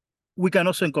we can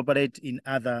also incorporate in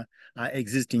other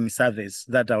existing surveys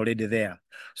that are already there.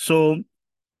 So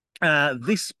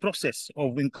this process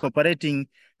of incorporating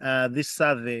this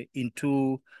survey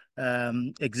into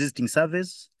existing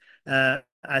surveys,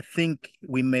 I think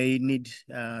we may need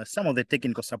some of the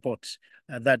technical support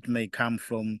that may come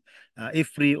from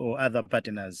IFRI or other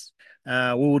partners. We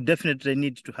will definitely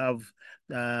need to have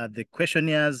the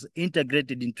questionnaires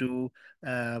integrated into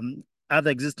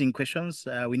other existing questions.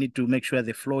 We need to make sure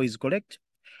the flow is correct.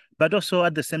 But also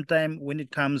at the same time, when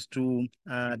it comes to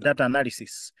data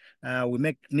analysis,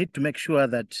 we need to make sure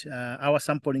that our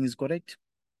sampling is correct.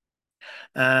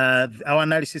 Our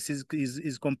analysis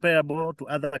is comparable to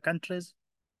other countries.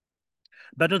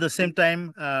 But at the same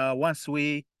time, once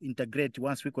we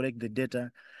collect the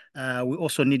data, we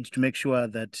also need to make sure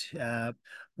that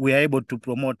we are able to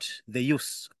promote the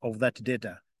use of that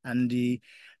data. And the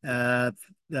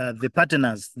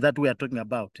partners that we are talking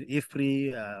about,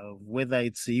 IFRI, whether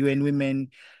it's UN Women,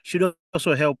 should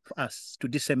also help us to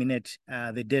disseminate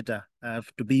the data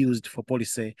to be used for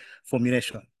policy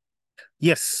formulation.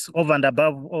 Yes, over and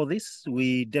above all this,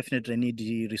 we definitely need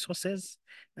the resources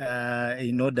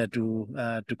in order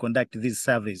to conduct these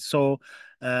surveys. So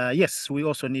yes, we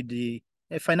also need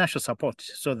financial support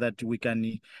so that we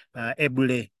can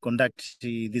ably conduct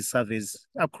these surveys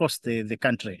across the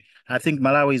country. I think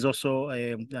Malawi is also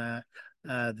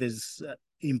there's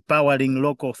empowering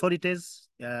local authorities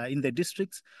in the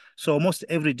districts. So almost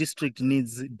every district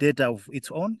needs data of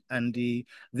its own, and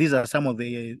these are some of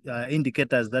the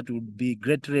indicators that would be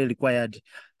greatly required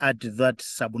at that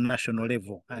subnational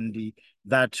level, and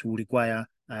that will require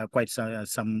quite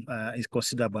some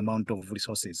considerable amount of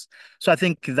resources. So I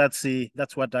think that's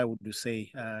what I would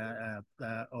say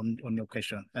on your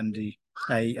question, and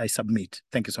I submit.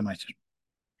 Thank you so much.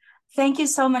 Thank you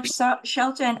so much,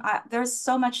 Shelton. There's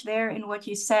so much there in what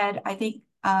you said. I think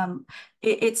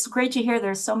it's great to hear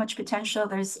there's so much potential.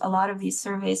 There's a lot of these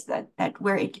surveys that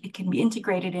where it can be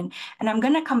integrated in. And I'm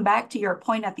going to come back to your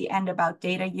point at the end about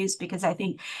data use, because I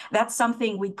think that's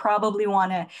something we probably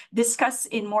want to discuss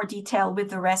in more detail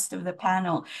with the rest of the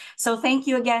panel. So thank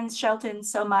you again, Shelton,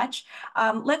 so much.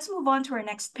 Let's move on to our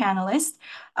next panelist.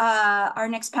 Our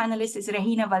next panelist is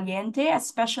Regina Valiente, a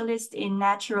specialist in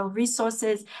natural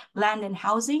resources, land and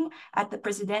housing at the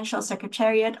Presidential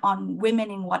Secretariat on Women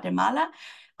in Guatemala.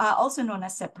 also known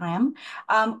as CEPRAM.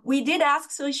 We did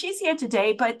ask, so she's here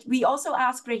today, but we also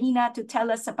asked Regina to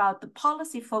tell us about the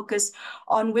policy focus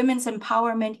on women's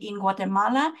empowerment in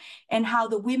Guatemala and how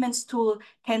the women's tool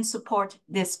can support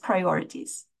these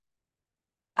priorities.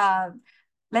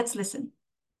 Let's listen.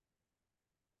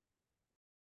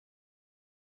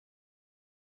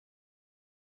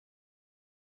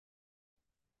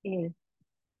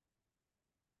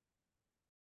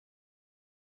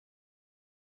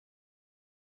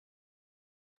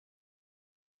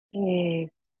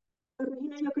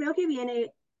 Regina, yo creo que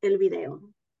viene el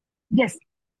video. Yes.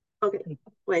 Okay,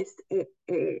 pues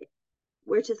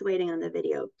we're just waiting on the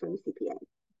video from CPA.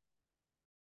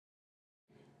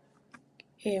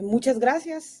 Muchas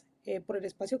gracias por el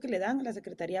espacio que le dan a la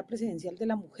Secretaría Presidencial de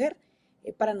la Mujer.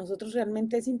 Para nosotros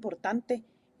realmente es importante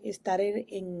estar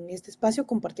en este espacio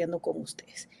compartiendo con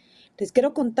ustedes. Les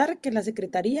quiero contar que la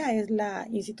Secretaría es la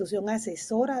institución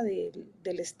asesora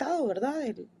del Estado, ¿verdad?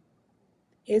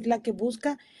 Es la que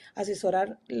busca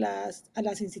asesorar a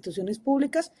las instituciones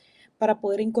públicas para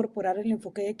poder incorporar el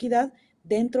enfoque de equidad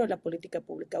dentro de la política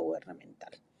pública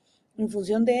gubernamental. En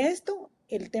función de esto,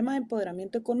 el tema de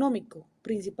empoderamiento económico,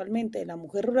 principalmente de la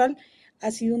mujer rural,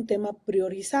 ha sido un tema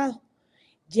priorizado,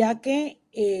 ya que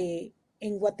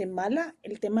en Guatemala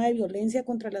el tema de violencia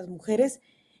contra las mujeres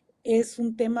es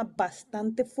un tema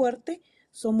bastante fuerte.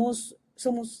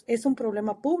 Es un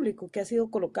problema público que ha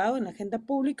sido colocado en la agenda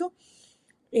pública,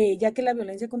 ya que la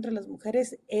violencia contra las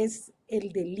mujeres es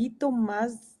el delito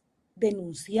más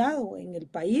denunciado en el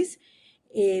país,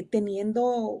 teniendo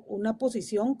una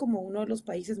posición como uno de los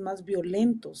países más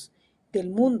violentos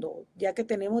del mundo, ya que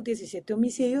tenemos 17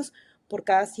 homicidios por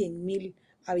cada 100,000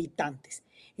 habitantes.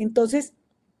 Entonces,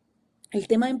 el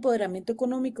tema de empoderamiento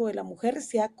económico de la mujer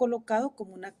se ha colocado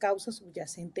como una causa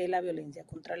subyacente de la violencia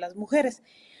contra las mujeres.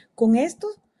 Con esto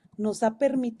nos ha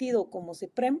permitido como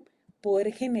CEPREM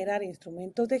poder generar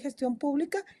instrumentos de gestión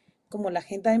pública como la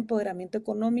Agenda de Empoderamiento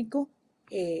Económico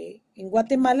en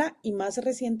Guatemala, y más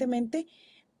recientemente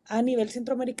a nivel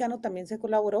centroamericano también se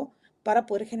colaboró para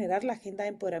poder generar la Agenda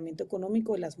de Empoderamiento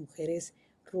Económico de las mujeres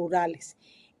rurales.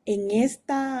 En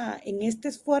este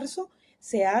esfuerzo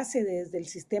se hace desde el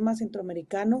Sistema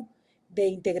Centroamericano de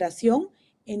Integración,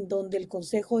 en donde el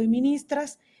Consejo de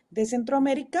Ministras de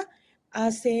Centroamérica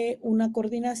hace una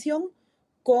coordinación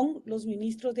con los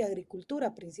ministros de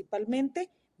Agricultura, principalmente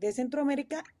de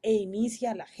Centroamérica, e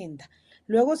inicia la agenda.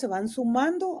 Luego se van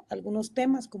sumando algunos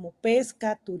temas como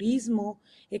pesca, turismo,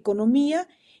 economía,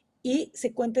 y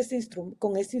se cuenta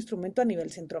con este instrumento a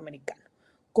nivel centroamericano.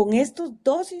 Con estos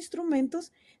dos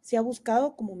instrumentos se ha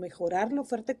buscado como mejorar la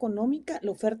oferta económica,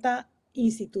 la oferta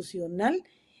institucional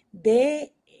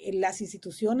de las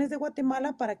instituciones de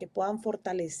Guatemala para que puedan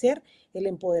fortalecer el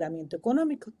empoderamiento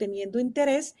económico, teniendo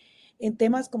interés en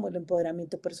temas como el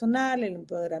empoderamiento personal, el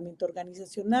empoderamiento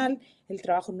organizacional, el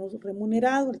trabajo no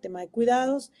remunerado, el tema de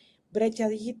cuidados, brecha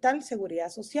digital, seguridad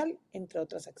social, entre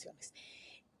otras acciones.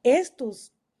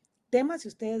 Estos temas, si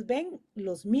ustedes ven,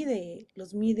 los mide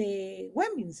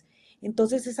WEMNS.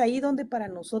 Entonces es ahí donde para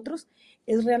nosotros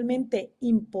es realmente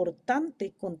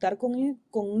importante contar con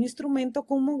un instrumento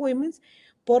como WEMNS,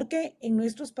 porque en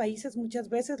nuestros países muchas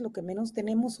veces lo que menos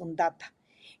tenemos son data.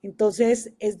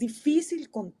 Entonces es difícil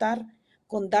contar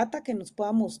con data que nos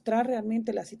pueda mostrar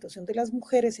realmente la situación de las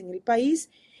mujeres en el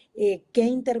país, qué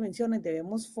intervenciones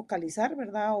debemos focalizar,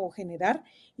 ¿verdad? O generar,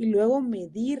 y luego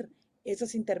medir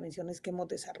esas intervenciones que hemos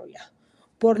desarrollado.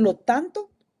 Por lo tanto,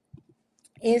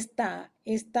 esta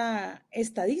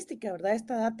estadística, ¿verdad?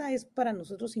 Esta data es para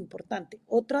nosotros importante.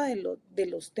 Otra de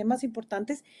los temas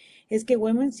importantes es que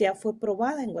WEMNS ya fue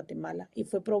probada en Guatemala y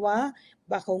fue probada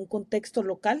bajo un contexto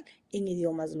local en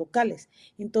idiomas locales.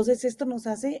 Entonces, esto nos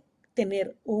hace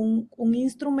tener un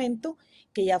instrumento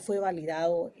que ya fue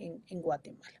validado en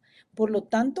Guatemala. Por lo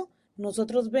tanto,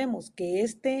 nosotros vemos que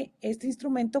este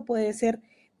instrumento puede ser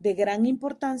de gran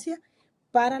importancia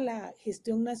para la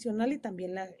gestión nacional y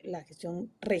también la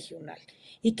gestión regional.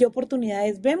 ¿Y qué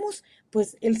oportunidades vemos?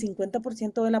 Pues el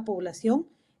 50% de la población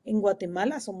en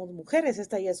Guatemala somos mujeres,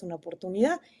 esta ya es una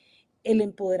oportunidad. El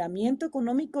empoderamiento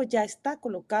económico ya está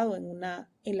colocado en la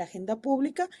agenda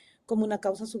pública como una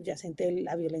causa subyacente de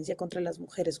la violencia contra las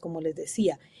mujeres, como les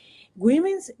decía.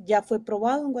 WEMNS ya fue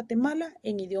probado en Guatemala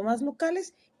en idiomas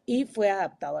locales y fue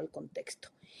adaptado al contexto.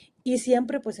 Y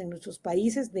siempre, pues en nuestros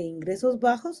países de ingresos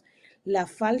bajos, la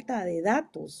falta de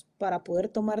datos para poder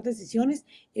tomar decisiones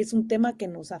es un tema que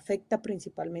nos afecta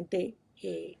principalmente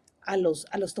a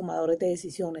los tomadores de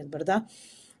decisiones, ¿verdad?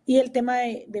 Y el tema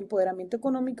de empoderamiento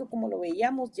económico, como lo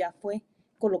veíamos, ya fue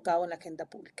colocado en la agenda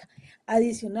pública.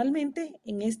 Adicionalmente,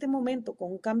 en este momento,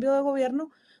 con un cambio de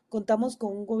gobierno, contamos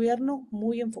con un gobierno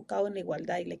muy enfocado en la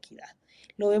igualdad y la equidad.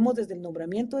 Lo vemos desde el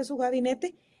nombramiento de su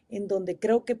gabinete, en donde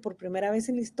creo que por primera vez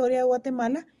en la historia de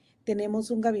Guatemala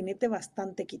tenemos un gabinete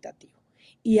bastante equitativo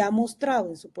y ha mostrado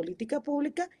en su política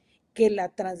pública que la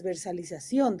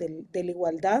transversalización de la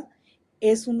igualdad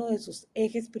es uno de sus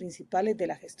ejes principales de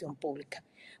la gestión pública.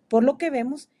 Por lo que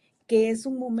vemos que es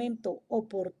un momento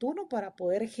oportuno para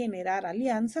poder generar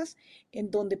alianzas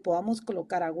en donde podamos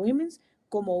colocar a WEMNS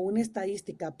como una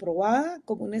estadística aprobada,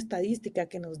 como una estadística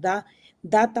que nos da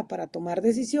data para tomar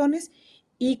decisiones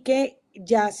y que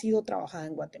ya ha sido trabajada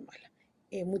en Guatemala.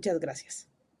 Muchas gracias.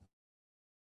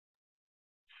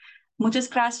 Muchas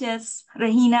gracias,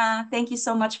 Regina. Thank you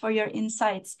so much for your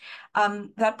insights.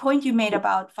 That point you made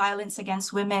about violence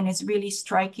against women is really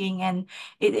striking, and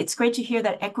it's great to hear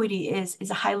that equity is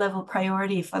a high-level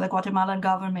priority for the Guatemalan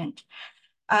government.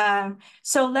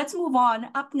 So let's move on.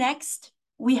 Up next,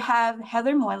 we have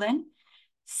Heather Moylan,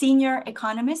 Senior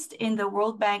Economist in the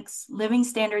World Bank's Living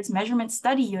Standards Measurement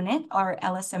Study Unit, or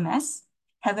LSMS.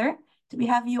 Heather, do we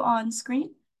have you on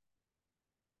screen?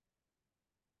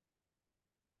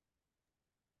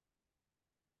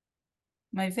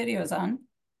 My video is on.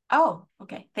 Oh,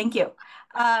 okay. Thank you.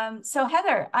 So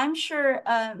Heather, I'm sure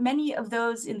many of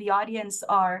those in the audience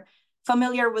are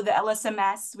familiar with the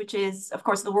LSMS, which is, of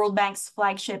course, the World Bank's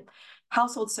flagship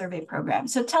household survey program.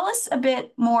 So tell us a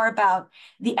bit more about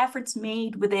the efforts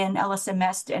made within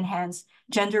LSMS to enhance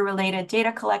gender-related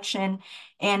data collection,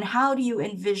 and how do you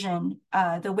envision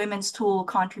the WEMNS tool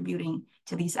contributing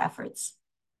to these efforts?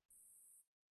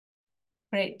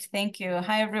 Great, thank you.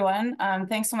 Hi, everyone.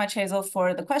 Thanks so much, Hazel,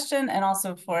 for the question and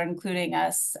also for including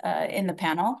us in the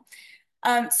panel.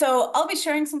 So I'll be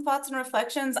sharing some thoughts and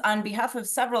reflections on behalf of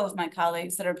several of my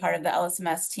colleagues that are part of the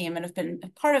LSMS team and have been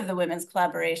part of the WEMNS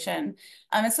collaboration.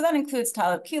 And so that includes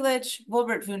Talib Kilic,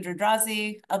 Wilbert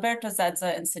Vundradrazi, Alberto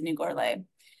Zedza, and Sydney Gourlay.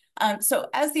 So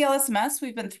as the LSMS,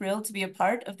 we've been thrilled to be a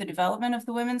part of the development of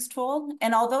the WEMNS tool.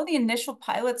 And although the initial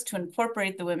pilots to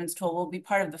incorporate the WEMNS tool will be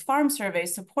part of the farm survey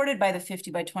supported by the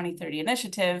 50 by 2030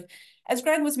 initiative, as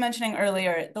Greg was mentioning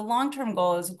earlier, the long-term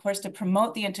goal is, of course, to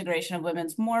promote the integration of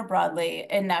WEMNS more broadly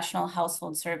in national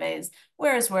household surveys,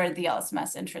 where the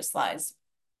LSMS interest lies.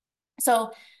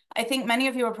 So I think many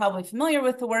of you are probably familiar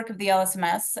with the work of the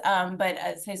LSMS, but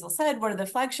as Hazel said, we're the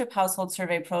flagship household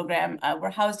survey program. We're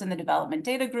housed in the Development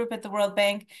Data Group at the World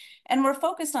Bank, and we're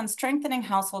focused on strengthening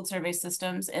household survey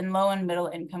systems in low and middle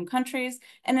income countries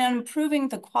and on improving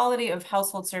the quality of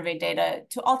household survey data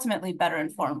to ultimately better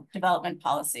inform development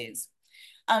policies.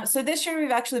 So this year,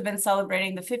 we've actually been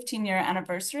celebrating the 15-year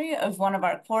anniversary of one of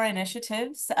our core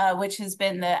initiatives, which has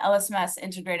been the LSMS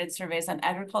Integrated Surveys on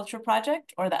Agriculture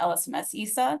Project, or the LSMS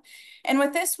ISA. And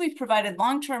with this, we've provided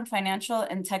long-term financial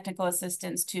and technical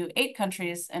assistance to 8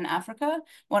 countries in Africa,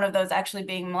 one of those actually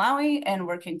being Malawi, and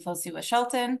working closely with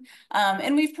Shelton.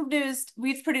 And we've produced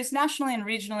nationally and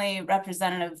regionally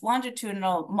representative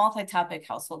longitudinal multi-topic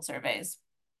household surveys.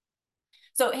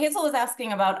 So Hazel was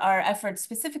asking about our efforts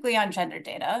specifically on gender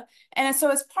data. And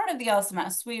so as part of the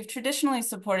LSMS, we've traditionally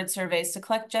supported surveys to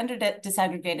collect gender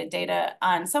disaggregated data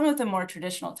on some of the more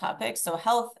traditional topics, so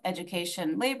health,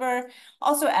 education, labor,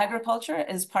 also agriculture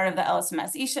as part of the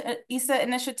LSMS ISA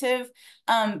initiative.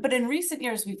 But in recent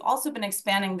years, we've also been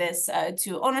expanding this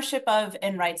to ownership of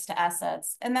and rights to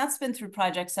assets. And that's been through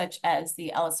projects such as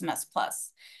the LSMS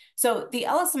Plus. So the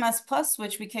LSMS Plus,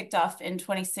 which we kicked off in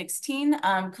 2016,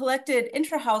 collected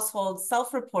intra-household,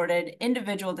 self-reported,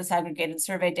 individual disaggregated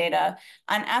survey data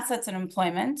on assets and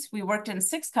employment. We worked in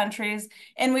 6 countries,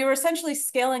 and we were essentially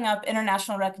scaling up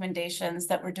international recommendations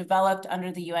that were developed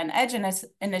under the UN EDGE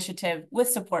initiative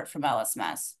with support from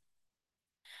LSMS.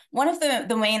 One of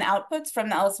the main outputs from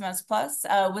the LSMS Plus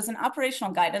was an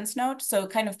operational guidance note, so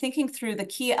kind of thinking through the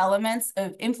key elements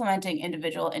of implementing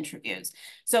individual interviews.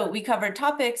 So we covered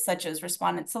topics such as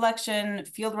respondent selection,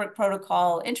 fieldwork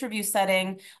protocol, interview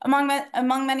setting, among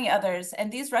many others.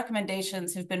 And these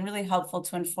recommendations have been really helpful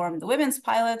to inform the WEMNS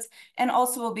pilots, and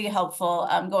also will be helpful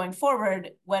going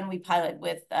forward when we pilot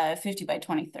with 50 by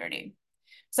 2030.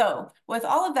 So with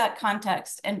all of that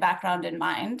context and background in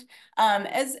mind,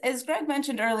 as Greg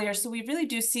mentioned earlier, so we really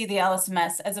do see the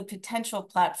LSMS as a potential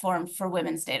platform for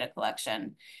women's data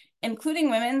collection. Including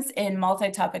WEMNS in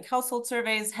multi-topic household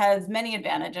surveys has many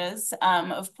advantages.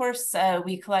 Of course,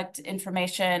 we collect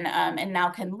information and now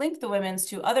can link the WEMNS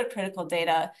to other critical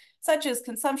data, such as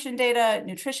consumption data,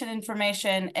 nutrition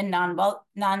information, and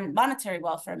non-monetary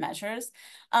welfare measures.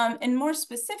 And more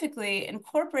specifically,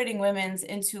 incorporating WEMNS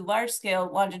into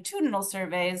large-scale longitudinal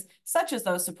surveys, such as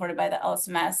those supported by the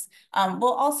LSMS,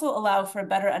 will also allow for a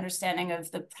better understanding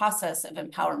of the process of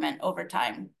empowerment over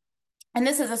time. And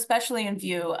this is especially in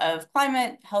view of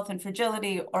climate, health and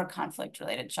fragility, or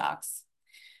conflict-related shocks.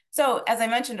 So as I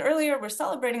mentioned earlier, we're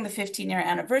celebrating the 15-year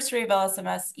anniversary of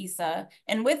LSMS ESA.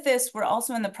 And with this, we're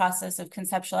also in the process of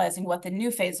conceptualizing what the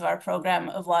new phase of our program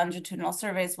of longitudinal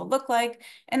surveys will look like,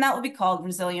 and that will be called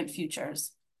Resilient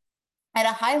Futures. At a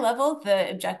high level, the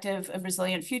objective of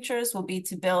Resilient Futures will be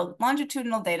to build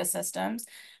longitudinal data systems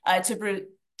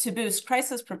to boost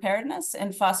crisis preparedness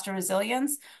and foster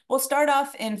resilience. We'll start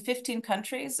off in 15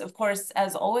 countries, of course,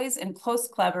 as always, in close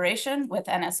collaboration with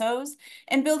NSOs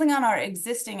and building on our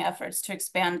existing efforts to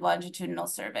expand longitudinal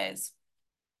surveys.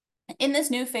 In this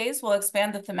new phase, we'll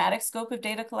expand the thematic scope of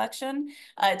data collection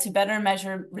to better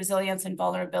measure resilience and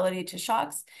vulnerability to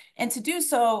shocks. And to do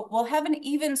so, we'll have an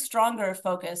even stronger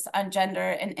focus on gender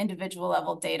and individual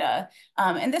level data.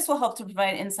 And this will help to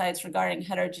provide insights regarding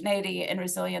heterogeneity and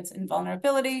resilience and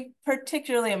vulnerability,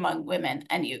 particularly among women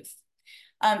and youth.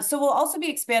 So we'll also be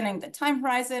expanding the time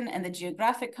horizon and the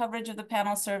geographic coverage of the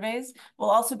panel surveys. We'll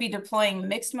also be deploying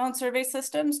mixed mode survey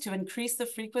systems to increase the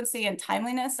frequency and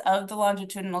timeliness of the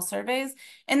longitudinal surveys.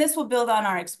 And this will build on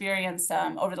our experience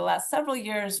over the last several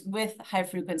years with high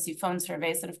frequency phone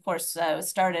surveys that of course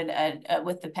started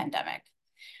with the pandemic.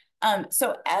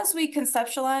 So as we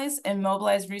conceptualize and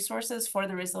mobilize resources for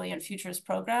the Resilient Futures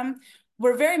program,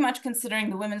 we're very much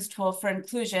considering the Women's Tool for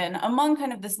Inclusion among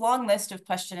kind of this long list of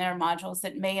questionnaire modules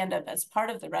that may end up as part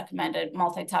of the recommended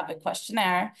multi-topic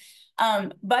questionnaire.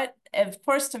 But of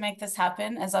course, to make this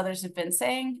happen, as others have been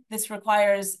saying, this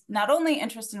requires not only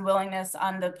interest and willingness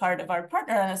on the part of our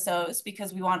partner NSOs,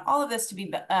 because we want all of this to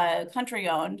be country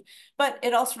owned, but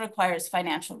it also requires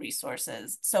financial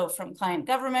resources. So from client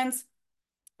governments,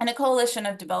 and a coalition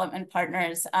of development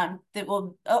partners that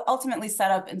will ultimately set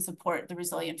up and support the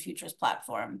Resilient Futures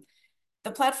platform.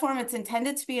 The platform, it's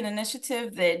intended to be an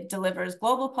initiative that delivers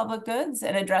global public goods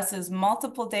and addresses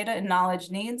multiple data and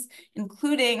knowledge needs,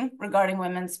 including regarding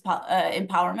women's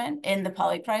empowerment in the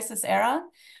poly-crisis era.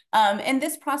 And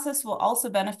this process will also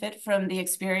benefit from the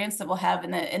experience that we'll have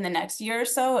in the next year or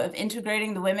so of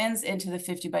integrating the women's into the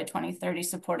 50 by 2030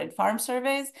 supported farm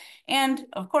surveys. And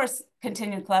of course,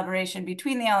 continued collaboration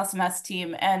between the LSMS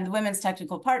team and the women's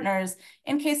technical partners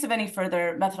in case of any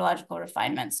further methodological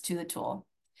refinements to the tool.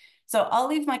 So I'll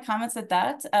leave my comments at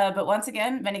that. But once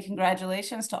again, many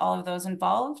congratulations to all of those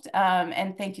involved.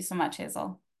 And thank you so much,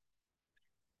 Hazel.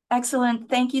 Excellent.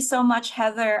 Thank you so much,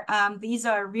 Heather. These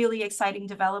are really exciting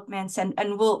developments, and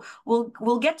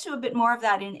we'll get to a bit more of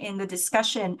that in the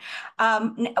discussion.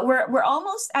 We're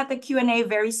almost at the Q&A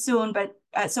very soon, but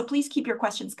so please keep your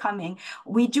questions coming.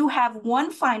 We do have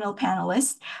one final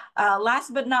panelist.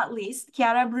 Last but not least,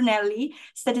 Chiara Brunelli,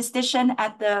 statistician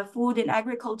at the Food and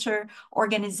Agriculture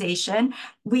Organization.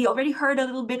 We already heard a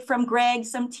little bit from Greg,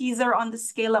 some teaser on the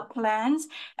scale-up plans,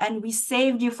 and we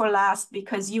saved you for last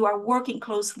because you are working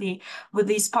closely with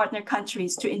these partner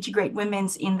countries to integrate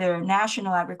women's in their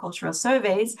national agricultural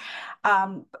surveys.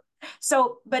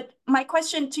 But my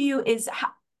question to you is,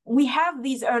 we have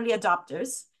these early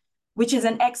adopters, which is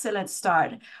an excellent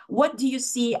start. What do you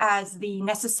see as the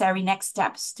necessary next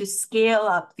steps to scale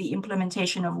up the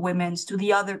implementation of women's to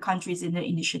the other countries in the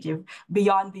initiative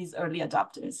beyond these early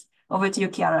adopters? Over to you,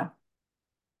 Chiara.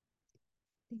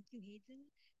 Thank you, Hazel.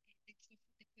 Thanks for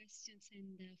the questions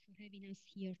and for having us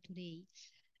here today.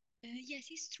 Yes,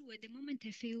 it's true. At the moment,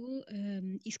 FAO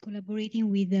is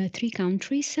collaborating with 3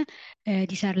 countries.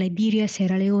 These are Liberia,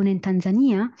 Sierra Leone, and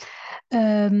Tanzania,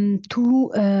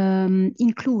 to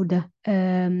include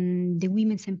the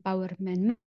women's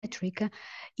empowerment metric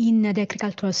in the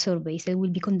agricultural surveys that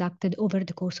will be conducted over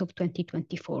the course of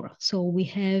 2024. So we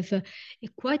have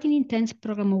quite an intense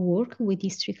program of work with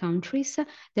these 3 countries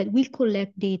that will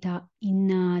collect data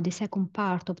in the second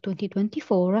part of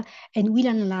 2024 and will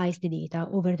analyze the data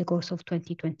over the course of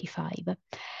 2025.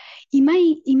 In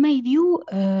my view,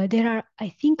 there are, I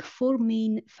think, 4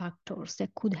 main factors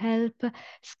that could help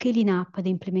scaling up the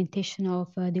implementation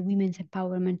of the women's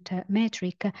empowerment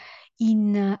metric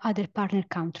in other partner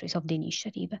countries of the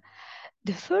initiative.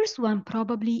 The first one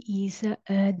probably is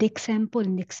the example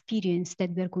and experience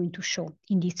that we are going to show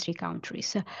in these 3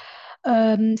 countries.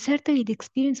 Certainly the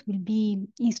experience will be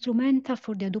instrumental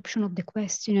for the adoption of the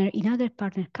questionnaire in other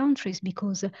partner countries,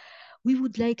 because we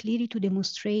would like really to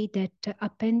demonstrate that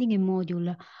appending a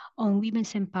module on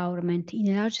women's empowerment in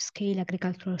a large-scale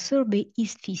agricultural survey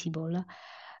is feasible.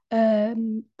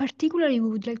 Particularly, we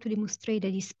would like to demonstrate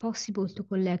that it's possible to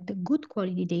collect good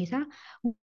quality data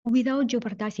without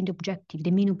jeopardizing the objective,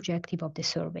 the main objective of the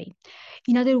survey.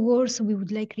 In other words, we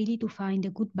would like really to find a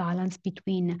good balance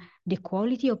between the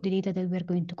quality of the data that we're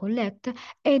going to collect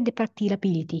and the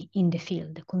practicability in the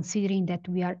field, considering that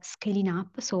we are scaling up,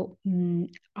 so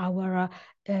our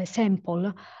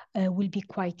sample will be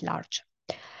quite large.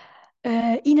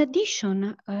 In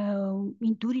addition,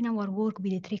 during our work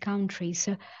with the 3 countries,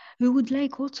 we would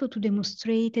like also to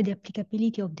demonstrate the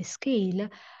applicability of the scale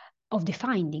of the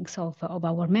findings of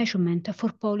our measurement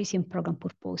for policy and program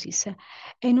purposes.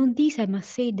 And on this, I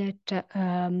must say that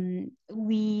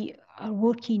we are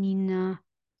working in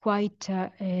quite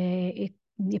a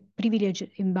privileged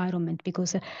environment,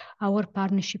 because our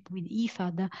partnership with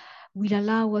IFAD will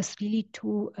allow us really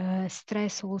to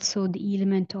stress also the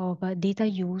element of data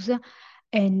use.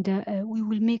 And we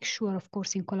will make sure, of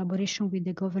course, in collaboration with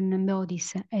the government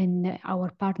bodies and our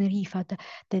partner IFAD,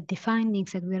 that the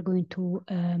findings that we are going to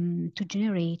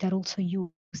generate are also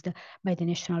used by the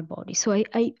national body. So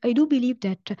I do believe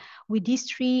that with these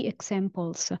 3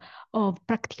 examples of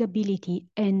practicability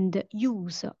and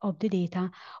use of the data,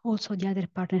 also the other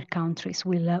partner countries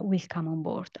will come on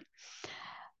board.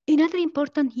 Another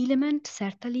important element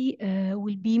certainly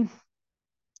will be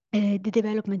the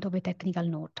development of a technical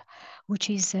note, which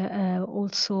is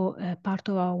also part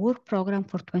of our work program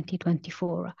for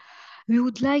 2024. We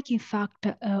would like, in fact,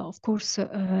 of course,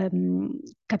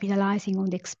 capitalizing on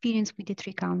the experience with the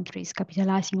 3 countries,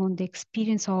 capitalizing on the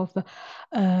experience of the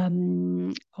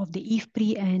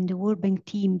IFPRI and the World Bank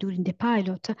team during the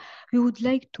pilot. We would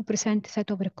like to present a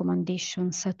set of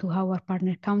recommendations to our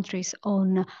partner countries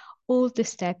on all the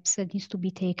steps that needs to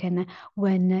be taken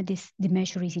when the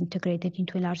measure is integrated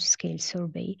into a large-scale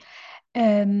survey.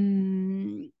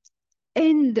 And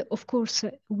of course,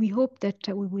 we hope that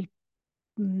we will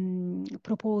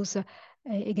propose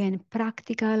again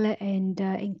practical and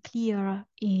clear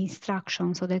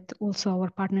instructions, so that also our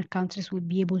partner countries will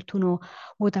be able to know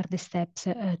what are the steps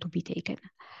to be taken.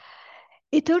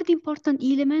 A third important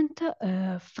element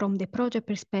from the project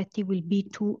perspective will be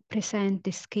to present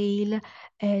the scale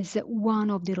as one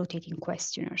of the rotating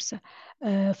questionnaires.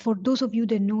 For those of you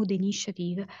that know the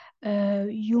initiative,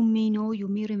 you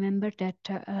may remember that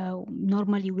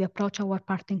normally we approach our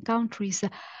partner countries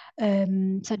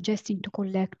suggesting to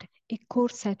collect a core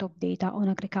set of data on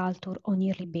agriculture on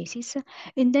yearly basis,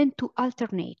 and then to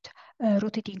alternate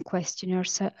rotating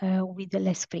questionnaires with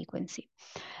less frequency.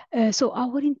 So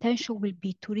our intention will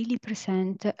be to really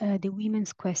present the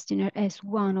women's questionnaire as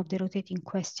one of the rotating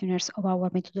questionnaires of our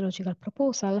methodological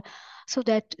proposal, so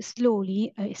that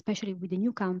slowly, especially with the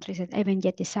new countries that haven't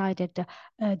yet decided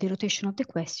the rotation of the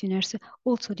questionnaires,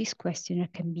 also this questionnaire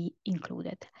can be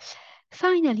included.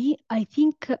 Finally, I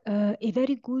think a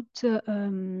very good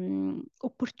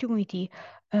opportunity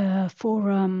for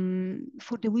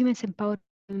the women's empowerment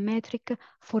metric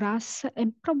for us,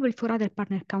 and probably for other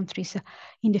partner countries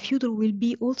in the future, will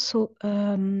be also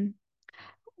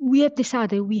we have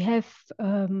decided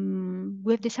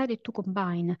to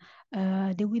combine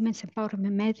the women's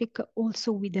empowerment metric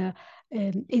also with a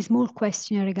small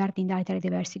questionnaire regarding dietary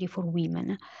diversity for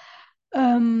women.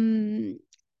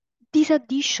 This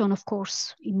addition, of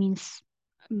course, it means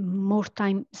more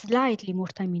time, slightly more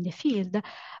time in the field,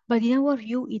 but in our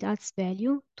view, it adds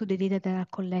value to the data that are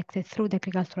collected through the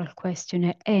agricultural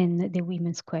questionnaire and the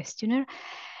women's questionnaire.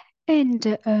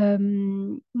 And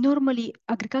normally,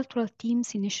 agricultural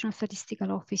teams in national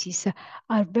statistical offices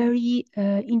are very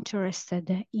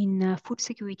interested in food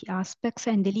security aspects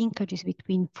and the linkages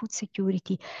between food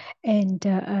security and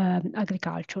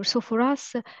agriculture. So for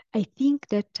us, I think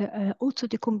that also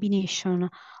the combination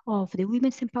of the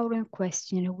women's empowerment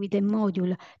questionnaire with a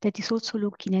module that is also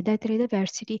looking at dietary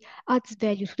diversity adds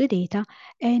value to the data,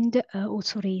 and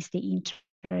also raise the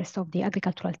interest of the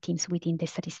agricultural teams within the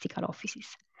statistical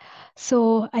offices.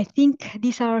 So I think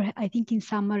these are, in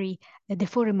summary, the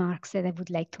 4 remarks that I would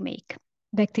like to make.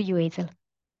 Back to you, Hazel.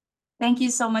 Thank you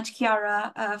so much,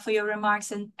 Chiara, for your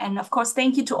remarks. And of course,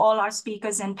 thank you to all our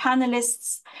speakers and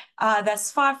panelists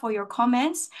thus far for your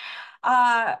comments.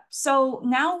 So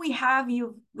now we have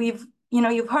you've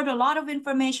heard a lot of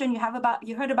information.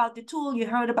 You heard about the tool, you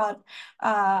heard about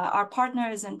our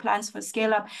partners and plans for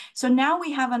scale up. So now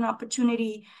we have an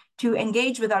opportunity to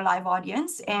engage with our live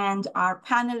audience, and our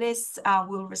panelists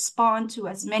will respond to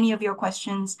as many of your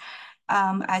questions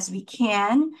as we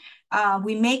can.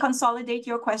 We may consolidate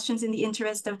your questions in the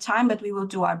interest of time, but we will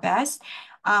do our best.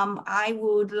 I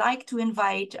would like to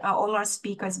invite all our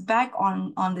speakers back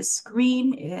on the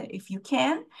screen if you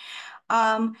can.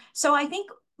 So I think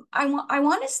I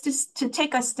want us to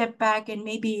take a step back and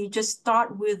maybe just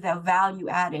start with the value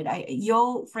added.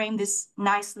 Yo framed this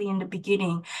nicely in the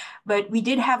beginning, but we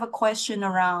did have a question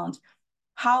around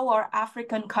how are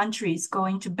African countries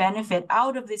going to benefit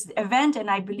out of this event? And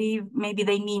I believe maybe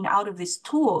they mean out of this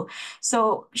tool.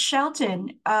 So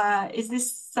Shelton, is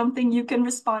this something you can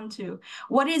respond to?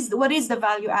 What is the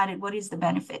value added? What is the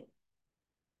benefit?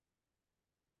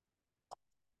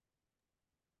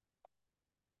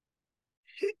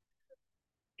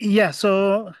 Yeah,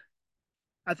 so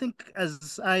I think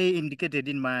as I indicated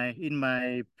in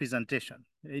my presentation,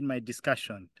 in my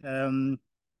discussion,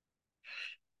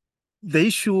 the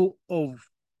issue of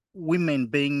women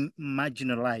being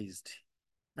marginalized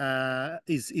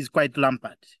is quite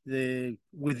rampant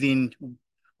within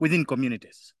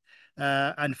communities.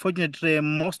 Unfortunately,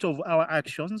 most of our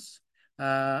actions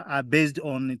are based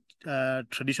on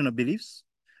traditional beliefs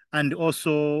and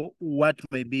also what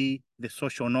may be the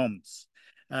social norms.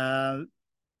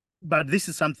 But this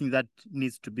is something that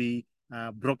needs to be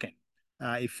broken.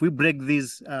 If we break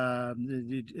these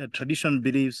traditional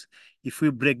beliefs, if we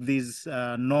break these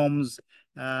norms,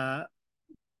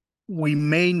 we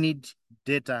may need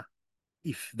data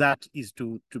if that is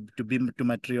to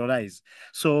materialize.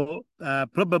 So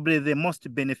probably the most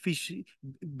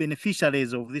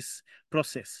beneficiaries of this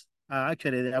process are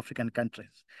actually the African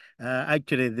countries,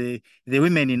 actually the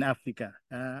women in Africa.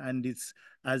 And it's,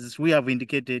 as we have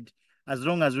indicated, as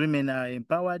long as women are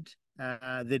empowered,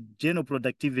 the general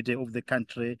productivity of the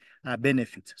country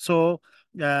benefits. So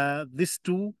this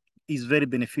too is very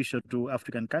beneficial to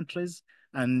African countries,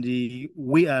 and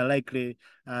we are likely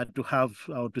to have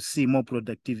or to see more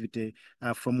productivity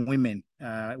from women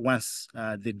once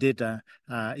the data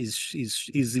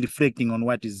is reflecting on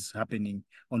what is happening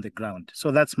on the ground.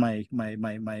 So that's my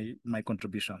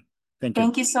contribution. Thank you.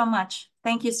 Thank you so much.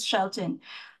 Thank you, Shelton.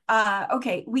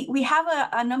 Okay, we have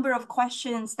a number of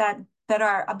questions that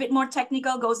are a bit more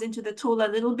technical, goes into the tool a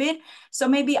little bit. So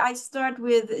maybe I start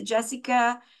with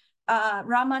Jessica.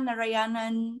 Rama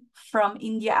Narayanan from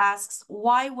India asks,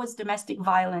 why was domestic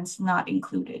violence not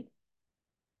included?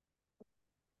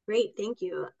 Great, thank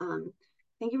you.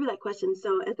 Thank you for that question.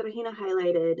 So as Rahina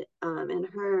highlighted in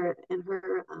her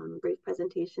brief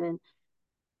presentation,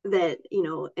 that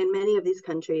in many of these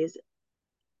countries,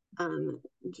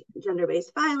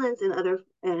 gender-based violence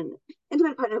and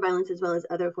intimate partner violence, as well as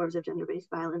other forms of gender-based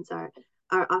violence, are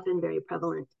often very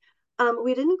prevalent.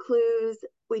 We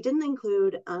didn't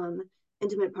include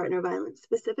intimate partner violence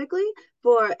specifically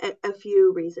for a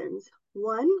few reasons.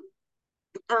 One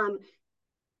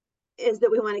is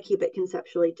that we want to keep it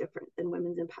conceptually different than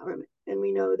women's empowerment, and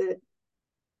we know that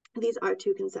these are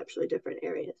two conceptually different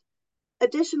areas.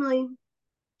 Additionally,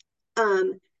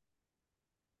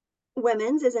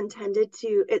 WEMNS is intended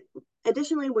to,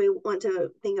 additionally, we want to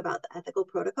think about the ethical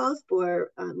protocols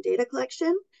for data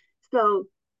collection. So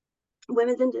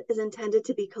WEMNS is intended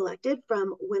to be collected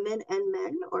from women and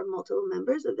men or multiple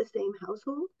members of the same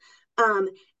household. And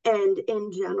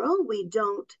in general, we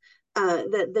don't,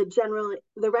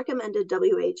 the recommended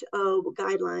WHO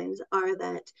guidelines are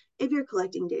that if you're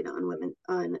collecting data on women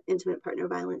on intimate partner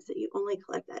violence, that you only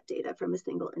collect that data from a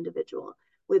single individual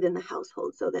within the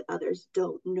household so that others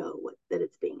don't know that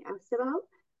it's being asked about.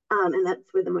 And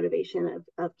that's with the motivation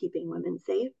of keeping women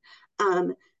safe.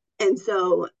 And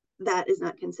so that is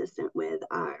not consistent with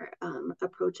our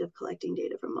approach of collecting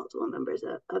data from multiple members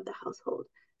of the household.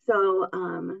 So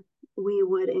we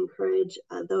would encourage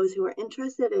those who are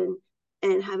interested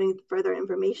in having further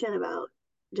information about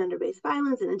gender-based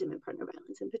violence and intimate partner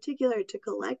violence in particular to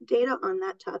collect data on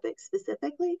that topic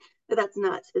specifically, but that's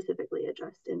not specifically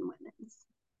addressed in WEMNS.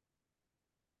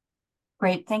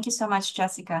 Great, thank you so much,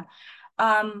 Jessica.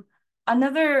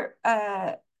 Another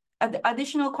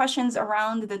additional questions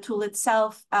around the tool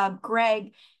itself.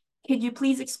 Greg, could you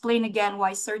please explain again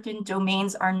why certain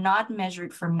domains are not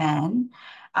measured for men?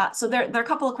 So there are a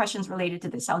couple of questions related to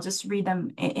this. I'll just read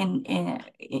them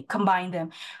combine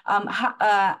them.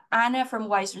 Anna from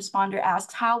Wise Responder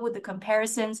asks, how would the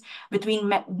comparisons between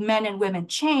men and women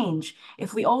change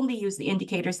if we only use the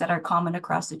indicators that are common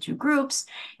across the two groups?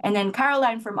 And then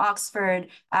Caroline from Oxford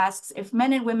asks, if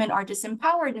men and women are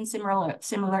disempowered in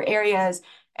similar areas,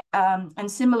 and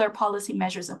similar policy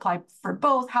measures apply for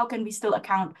both, how can we still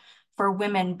account for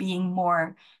women being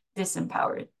more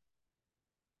disempowered?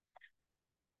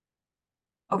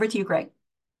 Over to you, Greg.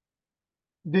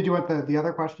 Did you want the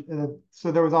other question?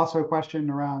 So there was also a question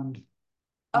around.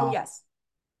 Oh, yes.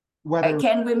 Whether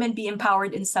can women be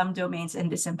empowered in some domains and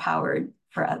disempowered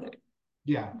for others?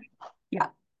 Yeah. Yeah.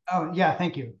 Oh, yeah.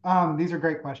 Thank you. These are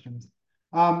great questions.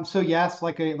 So yes,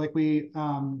 like we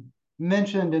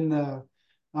mentioned in the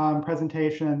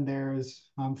presentation, there's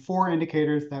 4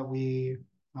 indicators that we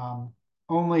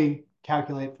only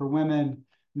calculate for women,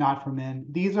 not for men.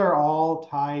 These are all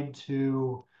tied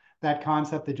to that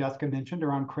concept that Jessica mentioned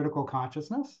around critical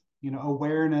consciousness,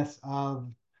 awareness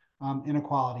of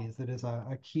inequalities. That is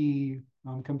a key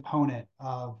component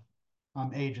of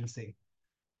agency.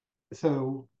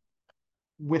 So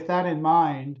with that in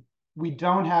mind, we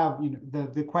don't have,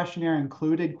 the questionnaire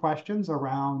included questions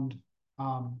around,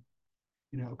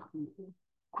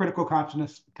 critical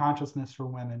consciousness for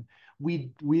women.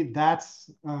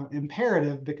 That's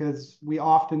imperative because we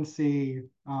often see,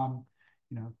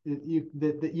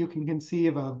 that you can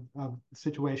conceive of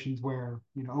situations where,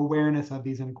 awareness of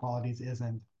these inequalities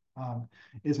isn't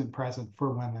present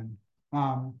for women.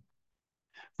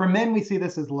 For men, we see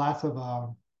this as less of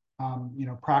a,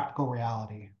 practical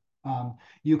reality.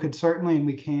 You could certainly, and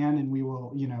we can, and we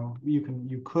will,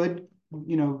 you could,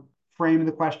 frame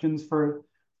the questions for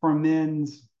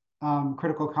men's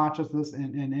critical consciousness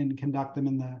and conduct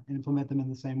them implement them in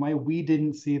the same way. We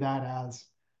didn't see that as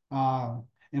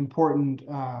important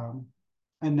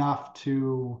enough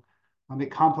to, it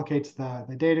complicates the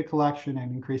data collection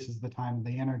and increases the time of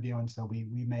the interview. And so we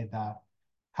made that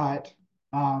cut.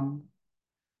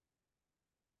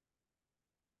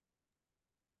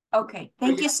 Okay,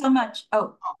 thank you so much.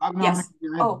 Oh, yes.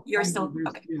 Oh, you're still,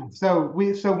 okay. Yeah. So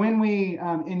when we,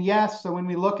 and yes, so when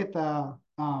we look at the,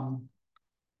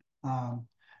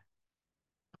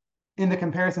 in the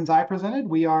comparisons I presented,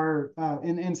 we are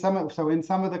in some of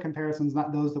the comparisons,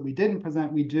 not those that we didn't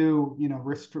present, we do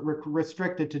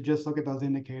restrict it to just look at those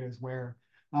indicators where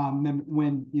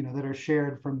when that are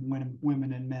shared from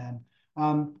women and men.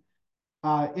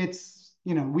 It's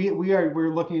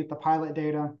we're looking at the pilot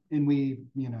data, and we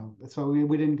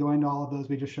didn't go into all of those.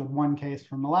 We just showed one case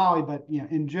from Malawi, but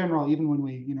in general, even when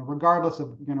we regardless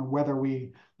of whether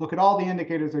we look at all the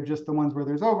indicators or just the ones where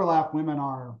there's overlap, women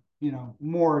are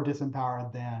more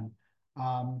disempowered than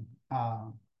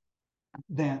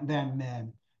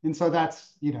men, and so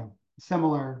that's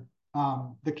similar.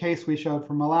 The case we showed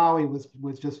from Malawi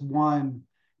was just one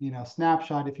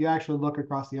snapshot. If you actually look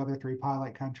across the other 3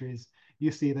 pilot countries,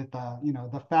 you see that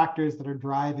the factors that are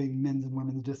driving men's and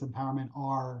women's disempowerment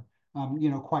are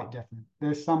quite different.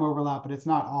 There's some overlap, but it's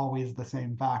not always the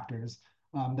same factors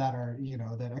that are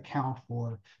that account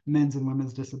for men's and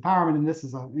women's disempowerment. And this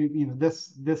is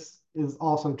this is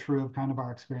also true of kind of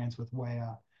our experience with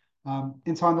WEA.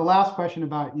 And so on the last question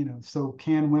about so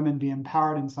can women be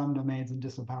empowered in some domains and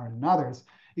disempowered in others?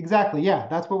 Exactly, yeah,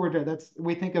 that's what we're doing.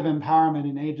 We think of empowerment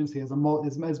and agency as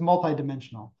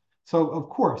multidimensional. So of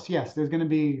course, yes, there's going to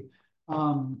be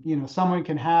someone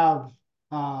can have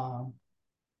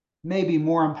maybe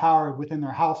more empowered within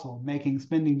their household, making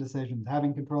spending decisions,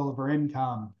 having control over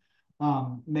income,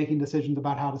 making decisions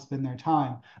about how to spend their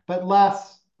time, but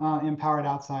less empowered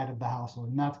outside of the household.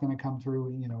 And that's going to come through,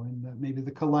 in maybe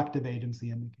the collective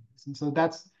agency indicators. And so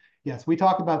yes, we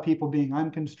talk about people being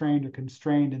unconstrained or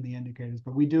constrained in the indicators,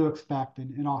 but we do expect,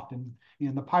 and often,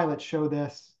 the pilots show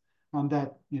this,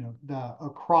 that,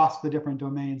 across the different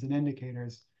domains and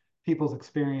indicators, people's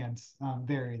experience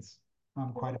varies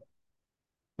quite a bit.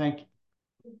 Thank you.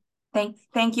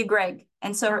 Thank you, Greg.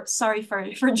 And so sorry for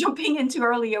jumping in too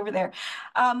early over there.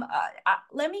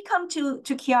 Let me come to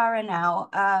Chiara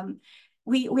now.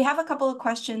 We have a couple of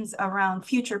questions around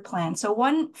future plans. So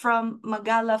one from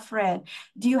Magala Fred.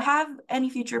 Do you have any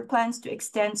future plans to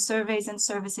extend surveys and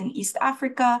service in East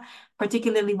Africa,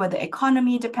 particularly where the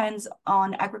economy depends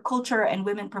on agriculture and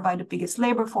women provide the biggest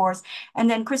labor force? And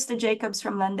then Krista Jacobs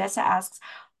from Landesa asks,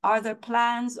 are there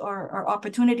plans or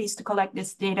opportunities to collect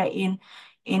this data in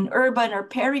urban or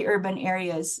peri-urban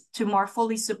areas to more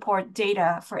fully support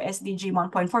data for SDG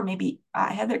 1.4? Maybe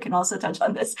Heather can also touch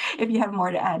on this if you have more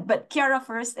to add. But Chiara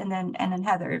first, and then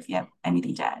Heather, if you have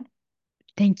anything to add.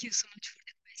 Thank you so much for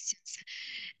the questions.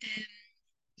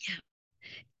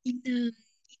 In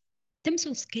terms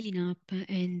of scaling up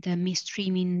and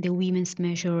mainstreaming the women's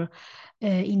measure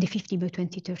in the 50 by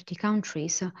 2030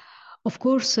 countries, of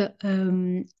course,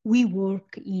 we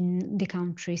work in the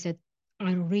countries that are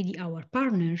already our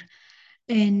partner,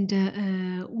 and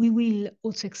we will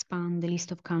also expand the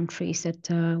list of countries that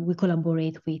we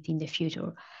collaborate with in the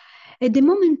future. At the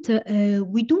moment,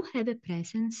 we do have a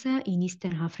presence in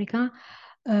Eastern Africa,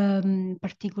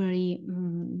 particularly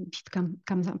it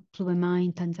comes up to the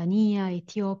mind Tanzania,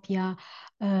 Ethiopia.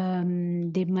 There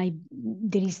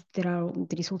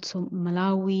is also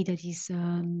Malawi that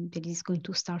is going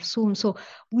to start soon. So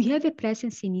we have a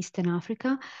presence in Eastern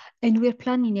Africa, and we are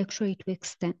planning actually to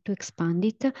expand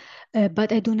it.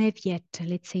 But I don't have yet,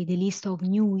 let's say, the list of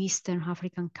new Eastern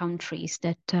African countries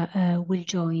that will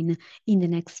join in the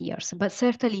next years. But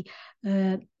certainly,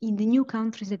 in the new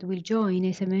countries that will join,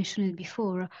 as I mentioned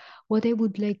before, what we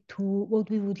would like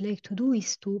to do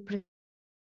is to present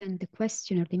the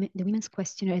questionnaire, the women's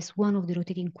questionnaire, as one of the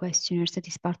rotating questionnaires that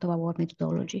is part of our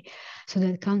methodology, so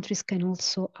that countries can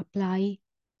also apply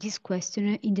this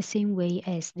questionnaire in the same way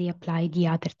as they apply the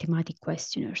other thematic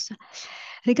questionnaires.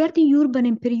 Regarding urban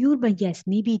and peri-urban, yes,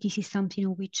 maybe this is something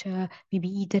on which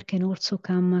maybe ITER can also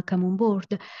come on board.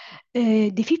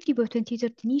 The 50 by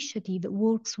 2030 initiative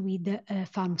works with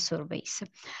farm surveys.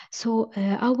 So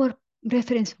our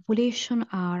reference population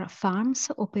are farms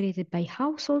operated by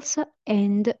households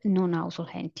and non-household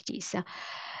entities.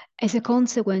 As a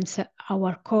consequence,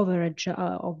 our coverage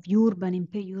of urban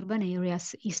and peri-urban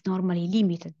areas is normally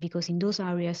limited, because in those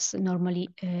areas, normally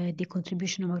the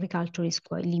contribution of agriculture is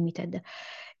quite limited.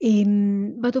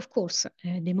 But of course,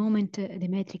 the moment the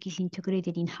metric is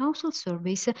integrated in household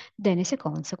surveys, then as a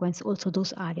consequence, also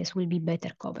those areas will be better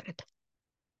covered.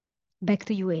 Back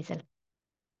to you, Hazel.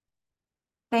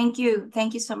 Thank you.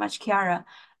 Thank you so much, Chiara.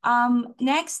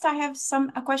 Next, I have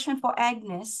a question for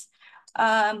Agnes.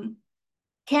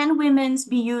 Can women's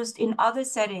be used in other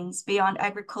settings beyond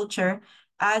agriculture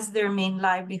as their main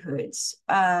livelihoods?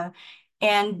 From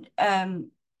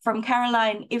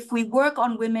Caroline, if we work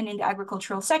on women in the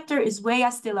agricultural sector, is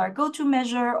WEA still our go-to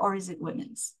measure, or is it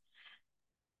women's?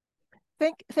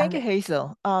 Thank you,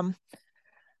 Hazel.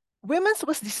 WEMNS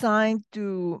was designed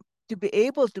to be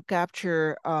able to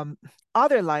capture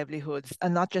other livelihoods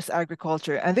and not just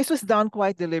agriculture, and this was done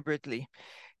quite deliberately.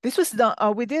 This was done.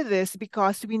 We did this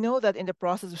because we know that in the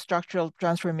process of structural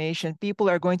transformation, people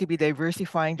are going to be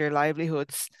diversifying their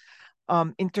livelihoods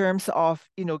in terms of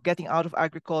getting out of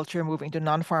agriculture, moving to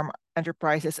non-farm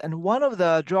enterprises. And one of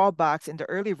the drawbacks in the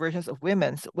early versions of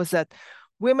WEMNS was that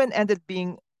women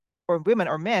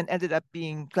or men ended up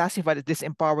being classified as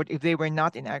disempowered if they were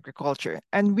not in agriculture.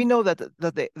 And we know that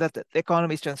the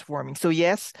economy is transforming. So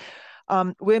yes,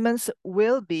 WEMNS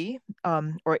will be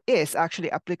or is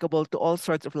actually applicable to all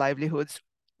sorts of livelihoods,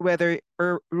 whether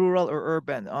rural or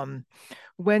urban.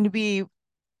 When we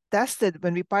piloted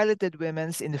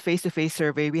WEMNS in the face-to-face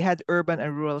survey, we had urban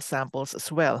and rural samples as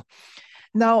well.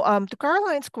 Now, to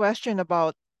Caroline's question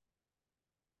about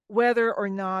whether or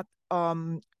not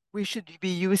we should be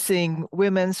using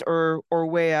WEMNS or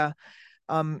WEA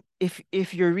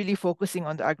if you're really focusing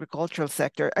on the agricultural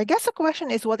sector, I guess the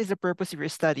question is, what is the purpose of your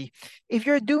study? If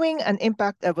you're doing an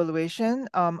impact evaluation,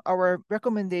 our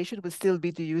recommendation would still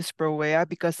be to use WEA,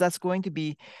 because that's going to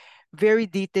be very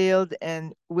detailed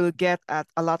and will get at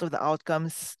a lot of the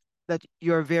outcomes that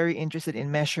you're very interested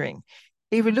in measuring.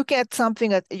 If you're looking at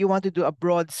something that you want to do a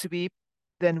broad sweep,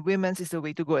 then WEMNS is the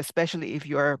way to go, especially if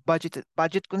you are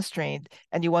budget constrained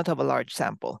and you want to have a large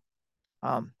sample.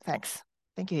 Thanks.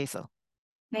 Thank you, Hazel.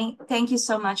 Thank you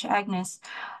so much, Agnes.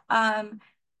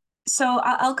 So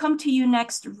I'll come to you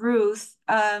next, Ruth,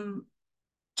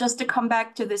 just to come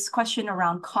back to this question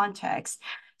around context.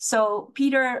 So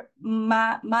Peter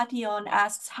Mation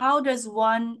asks, how does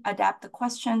one adapt the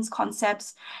questions,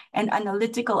 concepts, and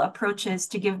analytical approaches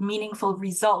to give meaningful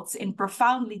results in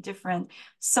profoundly different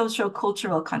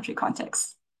socio-cultural country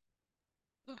contexts?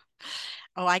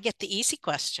 Oh, I get the easy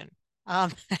question.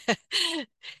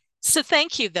 So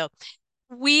thank you, though.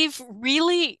 We've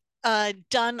really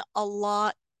done a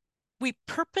lot. We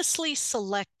purposely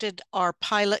selected our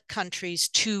pilot countries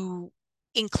to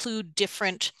include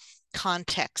different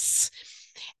contexts.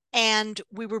 And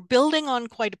we were building on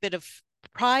quite a bit of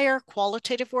prior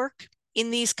qualitative work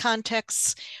in these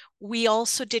contexts. We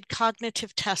also did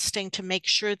cognitive testing to make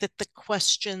sure that the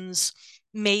questions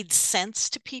made sense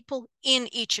to people in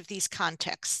each of these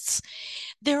contexts.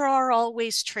 There are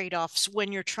always trade-offs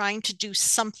when you're trying to do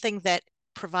something that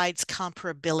provides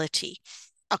comparability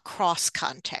across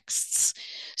contexts.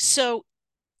 So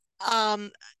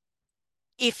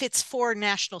if it's for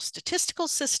national statistical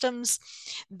systems,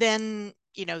 then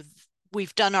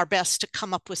we've done our best to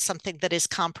come up with something that is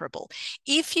comparable.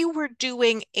 If you were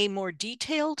doing a more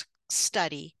detailed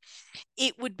study,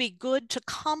 it would be good to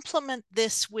complement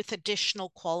this with additional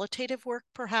qualitative work,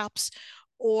 perhaps,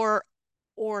 or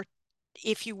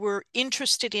if you were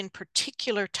interested in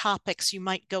particular topics, you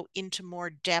might go into more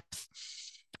depth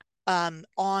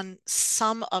on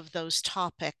some of those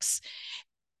topics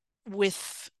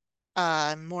with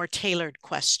more tailored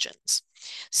questions.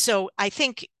 So I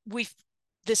think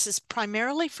this is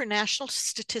primarily for national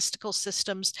statistical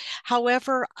systems.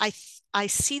 However, I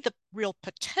see the real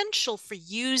potential for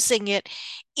using it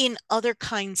in other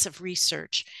kinds of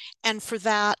research. And for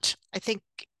that, I think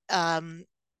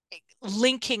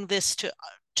linking this to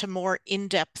more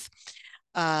in-depth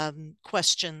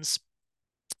questions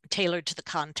tailored to the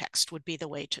context would be the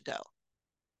way to go.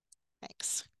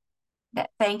 Thanks.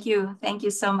 Thank you. Thank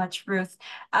you so much, Ruth.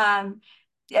 I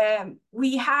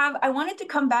wanted to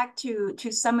come back to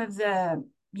some of the,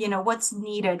 what's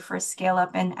needed for scale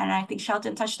up. And I think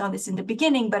Shelton touched on this in the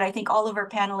beginning, but I think all of our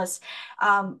panelists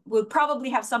will probably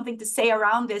have something to say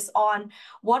around this on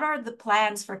what are the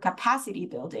plans for capacity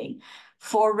building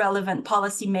for relevant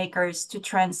policymakers to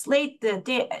translate the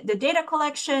data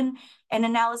collection and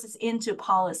analysis into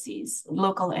policies,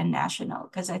 local and national,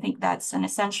 because I think that's an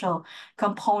essential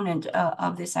component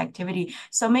of this activity.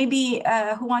 So maybe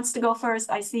who wants to go first?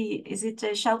 I see, is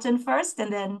it Shelton first?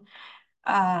 And then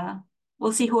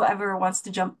we'll see whoever wants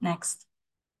to jump next.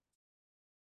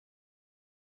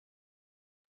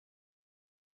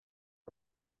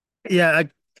 Yeah,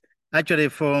 actually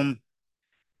for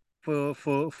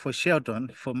Shelton,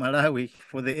 for Malawi,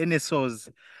 for the NSOs,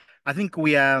 I think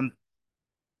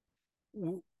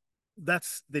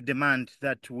that's the demand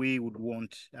that we would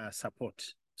want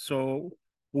support. So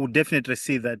we'll definitely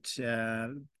see that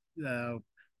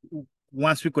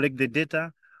once we collect the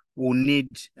data, we'll need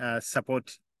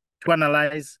support to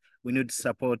analyze. We need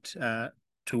support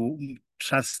to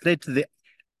translate the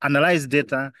analyzed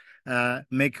data,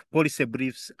 make policy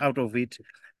briefs out of it,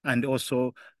 and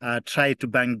also try to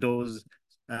bang those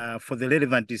for the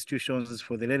relevant institutions,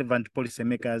 for the relevant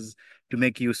policymakers to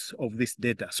make use of this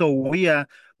data. So we are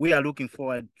looking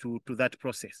forward to that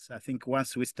process. I think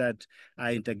once we start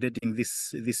integrating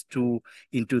this tool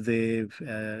into the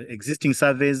existing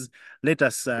surveys, let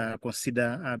us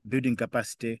consider building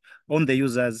capacity on the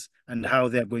users and how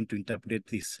they are going to interpret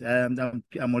this. I'm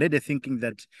already thinking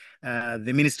that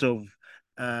the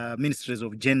ministries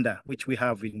of gender, which we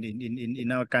have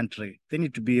in our country, they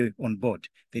need to be on board.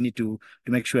 They need to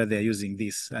make sure they're using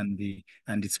this and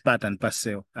it's part and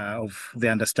parcel of the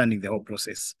understanding the whole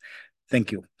process.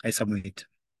 Thank you. I submit.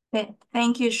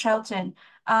 Thank you, Shelton.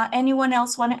 Anyone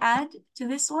else want to add to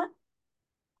this one?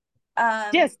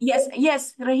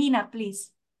 Yes, Regina,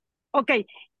 please. Okay,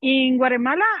 in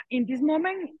Guatemala, in this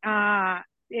moment,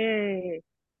 the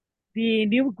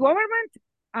new government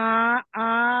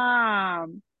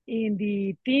in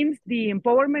the teams, the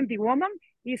empowerment the woman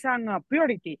is a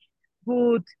priority,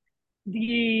 but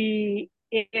the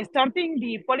starting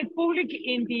the public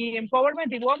in the empowerment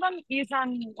the woman is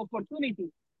an opportunity,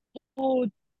 but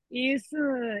is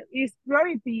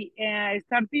priority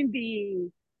starting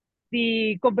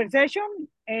the conversation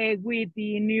with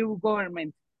the new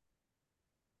government.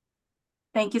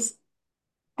 Thank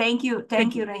you,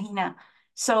 Regina.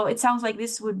 So it sounds like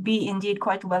this would be indeed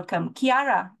quite welcome.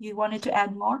 Chiara, you wanted to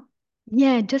add more?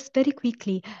 Yeah, just very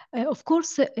quickly. Of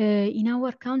course, in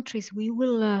our countries, we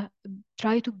will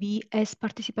try to be as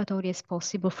participatory as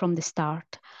possible from the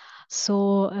start.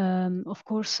 So, of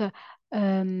course, all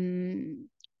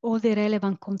the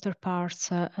relevant counterparts,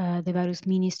 the various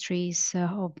ministries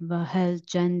of health,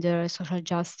 gender, social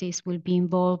justice will be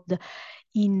involved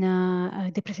in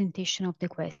the presentation of the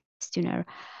questionnaire.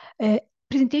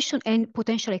 Presentation and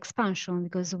potential expansion,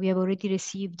 because we have already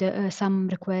received some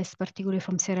requests, particularly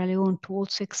from Sierra Leone, to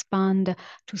also expand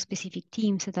to specific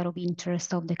teams that are of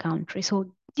interest of the country.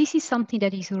 So this is something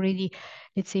that is already,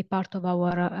 let's say, part of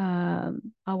our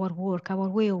work, our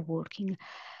way of working.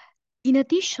 In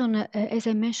addition, as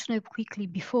I mentioned quickly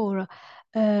before,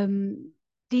 the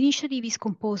initiative is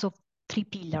composed of 3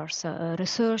 pillars: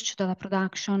 research, data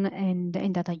production, and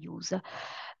data use.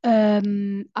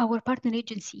 Our partner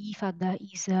agency, IFAD,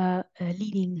 is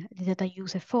leading the data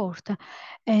use effort.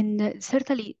 And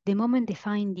certainly, the moment the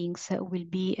findings will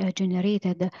be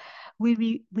generated,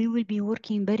 we will be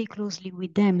working very closely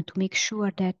with them to make sure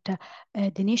that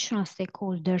the national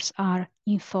stakeholders are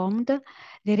informed,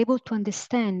 they're able to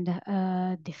understand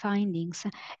the findings,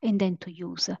 and then to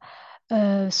use.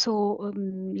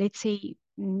 Let's say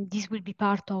this will be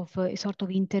part of a sort of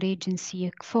interagency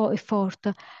effort,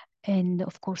 and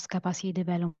of course capacity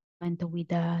development with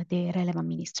the relevant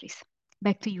ministries.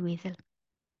 Back to you, Hazel.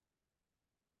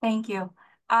 Thank you.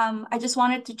 I just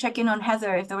wanted to check in on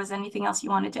Heather if there was anything else you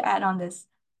wanted to add on this.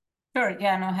 Sure.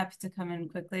 Yeah, no, happy to come in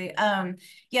quickly.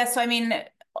 Yeah, so I mean,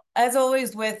 as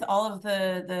always, with all of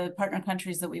the partner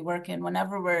countries that we work in,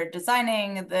 whenever we're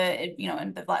designing in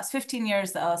the last 15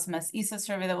 years, the LSMS ESA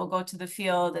survey that will go to the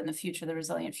field, in the future, the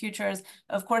Resilient Futures,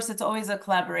 of course, it's always a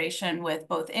collaboration with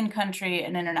both in-country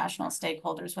and international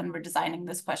stakeholders when we're designing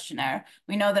this questionnaire.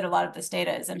 We know that a lot of this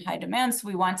data is in high demand, so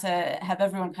we want to have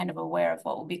everyone kind of aware of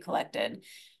what will be collected.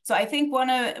 So I think one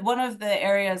of the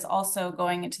areas also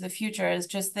going into the future is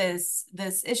just this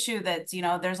issue that,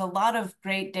 there's a lot of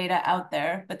great data out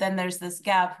there, but then there's this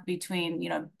gap between,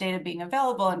 data being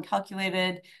available and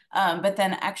calculated, but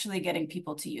then actually getting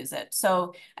people to use it.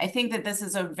 So I think that this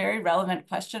is a very relevant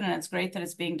question, and it's great that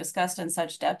it's being discussed in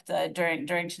such depth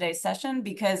during today's session,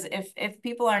 because if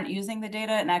people aren't using the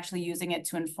data and actually using it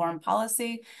to inform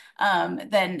policy,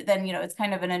 then it's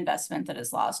kind of an investment that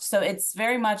is lost. So it's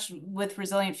very much with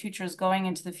Resilient Futures going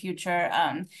into the future.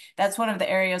 That's one of the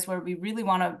areas where we really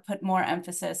want to put more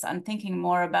emphasis on thinking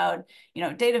more about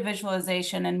data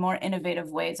visualization and more innovative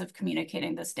ways of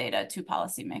communicating this data to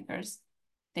policymakers.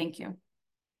 Thank you.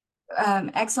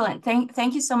 Excellent.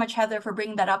 Thank you so much, Heather, for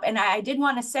bringing that up. And I did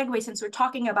want to segue, since we're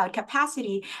talking about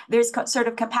capacity, there's sort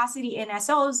of capacity in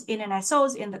NSOs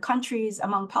in the countries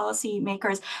among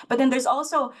policymakers, but then there's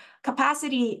also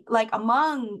capacity like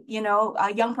among,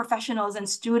 young professionals and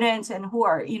students and who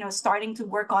are, starting to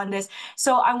work on this.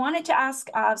 So I wanted to ask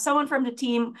someone from the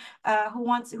team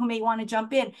who may want to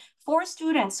jump in. For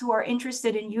students who are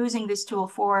interested in using this tool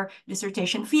for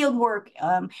dissertation fieldwork,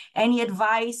 any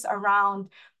advice around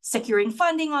securing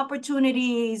funding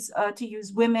opportunities to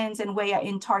use WEMNS and WEA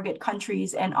in target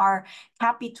countries, and are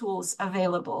CAPI tools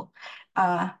available?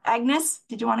 Agnes,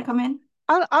 did you want to come in?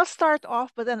 I'll start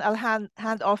off, but then I'll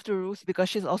hand off to Ruth, because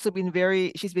she's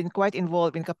been quite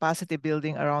involved in capacity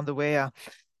building around the WEA,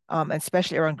 and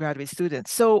especially around graduate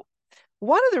students. So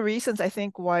one of the reasons I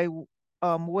think why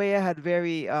WEA had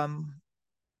very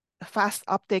fast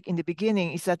uptake in the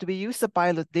beginning is that we used the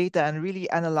pilot data and really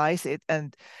analyze it,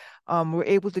 and we're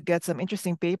able to get some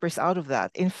interesting papers out of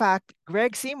that. In fact,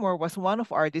 Greg Seymour was one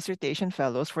of our dissertation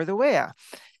fellows for the WEA.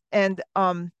 And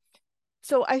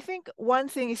so I think one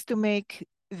thing is to make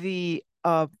the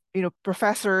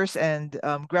professors and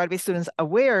graduate students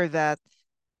aware that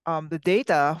the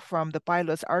data from the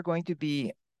pilots are going to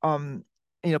be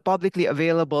publicly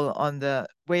available on the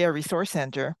WEA Resource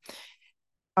Center.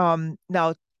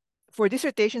 Now, for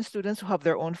dissertation students who have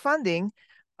their own funding,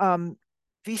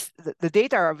 the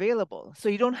data are available, so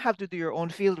you don't have to do your own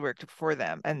fieldwork for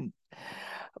them.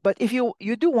 But if you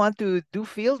do want to do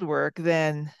fieldwork,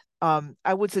 then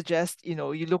I would suggest you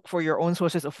look for your own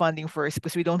sources of funding first,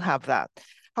 because we don't have that.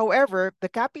 However, the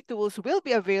CAPI tools will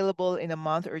be available in a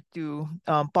month or two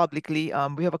publicly.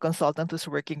 We have a consultant who's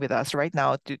working with us right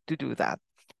now to do that.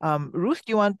 Ruth,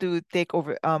 do you want to take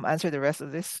over, answer the rest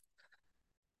of this?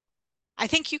 I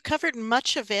think you covered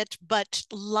much of it, but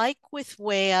like with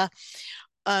WEA,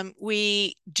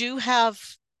 we do have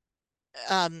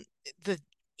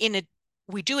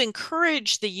we do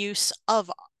encourage the use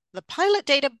of the pilot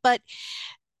data, but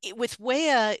with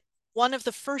WEA, one of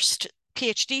the first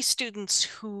PhD students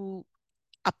who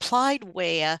applied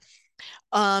WEA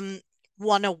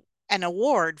won an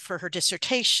award for her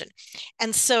dissertation.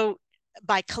 And so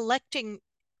by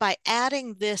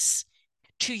adding this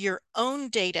to your own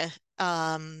data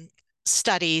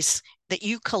studies that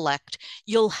you collect,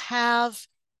 you'll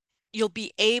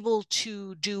be able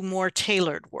to do more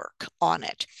tailored work on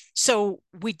it. So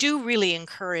we do really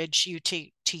encourage you to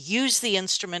use the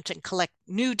instrument and collect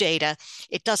new data.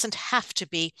 It doesn't have to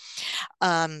be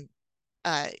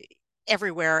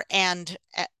everywhere, and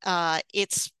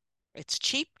it's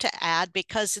cheap to add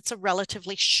because it's a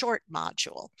relatively short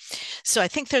module. So I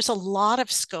think there's a lot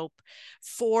of scope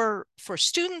for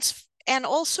students, and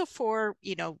also for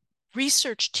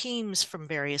research teams from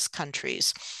various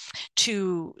countries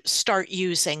to start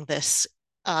using this,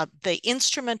 the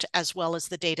instrument as well as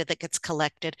the data that gets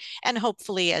collected. And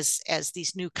hopefully as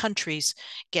these new countries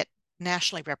get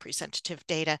nationally representative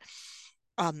data,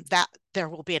 that there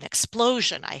will be an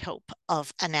explosion, I hope,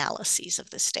 of analyses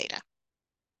of this data.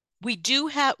 We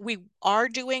are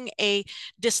doing a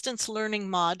distance learning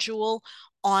module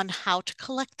on how to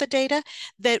collect the data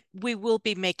that we will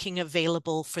be making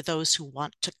available for those who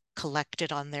want to collect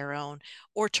it on their own,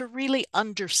 or to really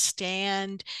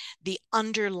understand the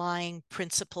underlying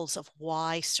principles of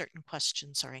why certain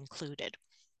questions are included.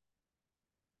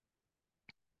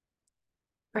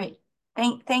 Great.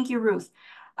 Thank you, Ruth.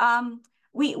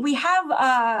 We have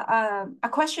a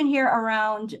question here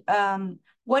around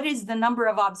what is the number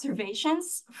of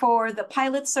observations for the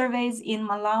pilot surveys in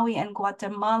Malawi and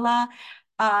Guatemala?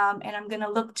 and I'm going to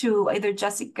look to either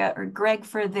Jessica or Greg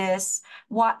for this,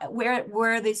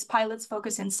 where these pilots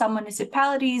focus in some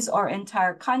municipalities or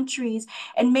entire countries.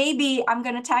 And maybe I'm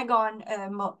going to tag on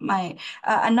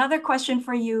another question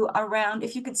for you around,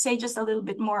 if you could say just a little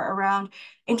bit more around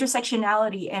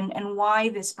intersectionality and why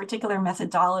this particular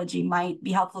methodology might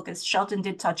be helpful, because Shelton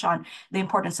did touch on the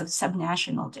importance of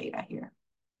subnational data here.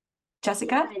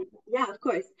 Jessica? Yeah, of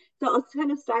course. So I'll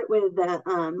kind of start with the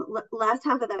last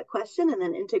half of that question and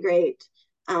then integrate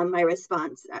my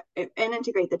response and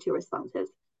integrate the two responses.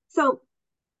 So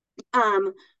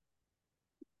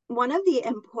one of the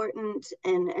important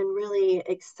and really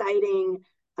exciting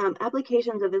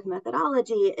applications of this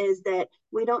methodology is that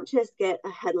we don't just get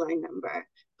a headline number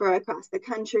for across the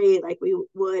country like we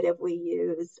would if we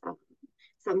used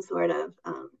some sort of,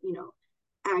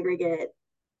 aggregate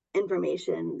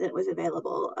information that was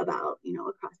available about,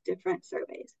 across different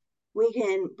surveys. We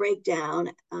can break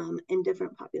down in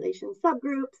different population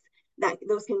subgroups.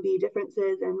 Those can be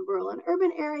differences in rural and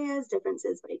urban areas,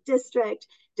 differences by district,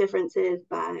 differences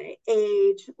by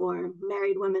age, or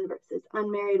married women versus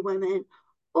unmarried women,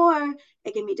 or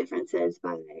it can be differences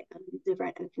by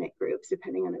different ethnic groups,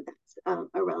 depending on if that's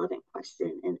a relevant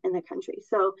question in the country.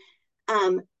 So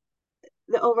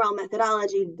the overall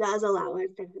methodology does allow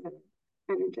us to have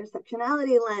an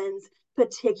intersectionality lens,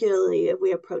 particularly if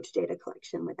we approach data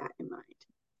collection with that in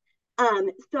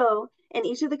mind. So in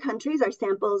each of the countries, our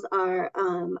samples are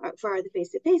for the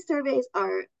face-to-face surveys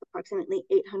are approximately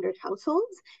 800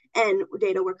 households, and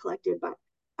data were collected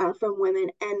from women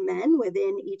and men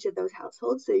within each of those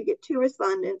households. So you get 2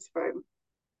 respondents for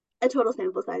a total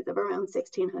sample size of around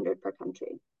 1,600 per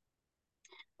country.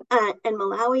 In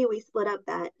Malawi, we split up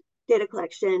that data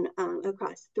collection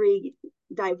across 3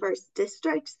 diverse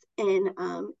districts in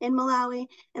Malawi.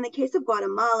 In the case of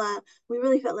Guatemala, we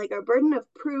really felt like our burden of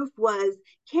proof was,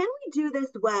 can we do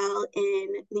this well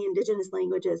in the indigenous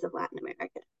languages of Latin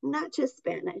America? Not just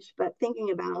Spanish, but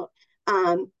thinking about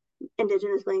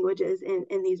indigenous languages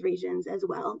in these regions as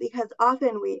well, because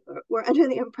often we're under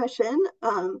the impression,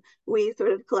 we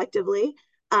sort of collectively,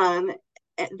 that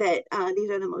these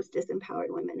are the most disempowered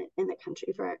women in the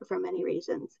country for many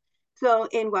reasons. So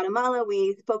in Guatemala,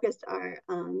 we focused our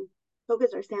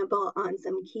sample on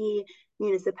some key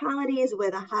municipalities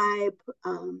with a high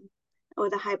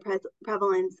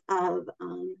prevalence of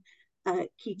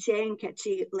Quiché and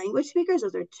Quechua language speakers.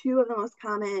 Those are 2 of the most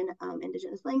common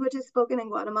indigenous languages spoken in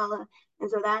Guatemala, and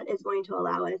so that is going to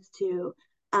allow us to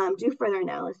do further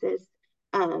analysis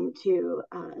to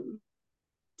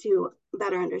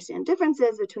better understand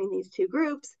differences between these 2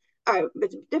 groups, or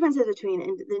differences between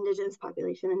the indigenous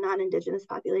population and non-indigenous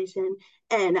population,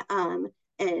 and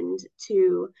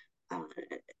to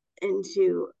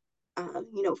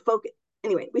focus.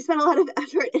 Anyway, we spent a lot of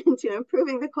effort into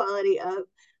improving the quality of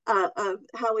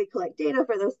how we collect data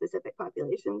for those specific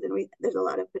populations, and there's a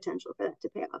lot of potential for that to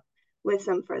pay off with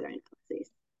some further analyses.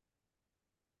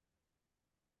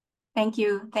 Thank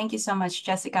you. Thank you so much,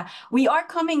 Jessica. We are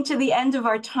coming to the end of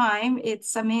our time.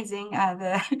 It's amazing.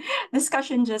 The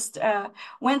discussion just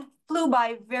flew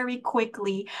by very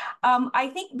quickly. I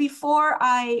think before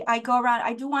I go around,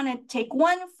 I do want to take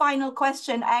one final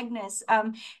question, Agnes.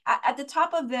 At the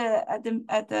top of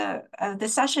the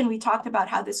session, we talked about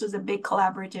how this was a big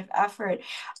collaborative effort,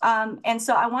 and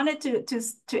so I wanted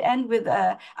to end with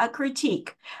a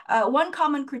critique. One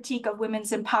common critique of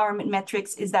women's empowerment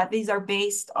metrics is that these are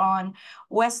based on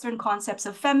Western concepts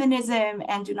of feminism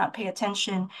and do not pay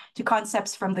attention to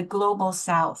concepts from the global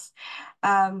South.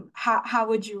 How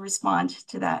would you respond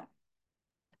to that?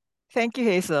 Thank you,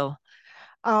 Hazel.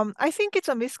 I think it's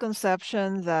a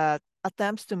misconception that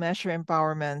attempts to measure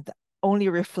empowerment only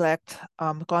reflect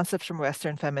concepts from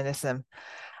Western feminism.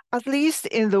 At least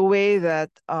in the way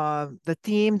that the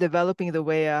team developing the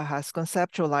WEA has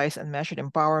conceptualized and measured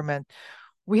empowerment,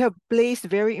 we have placed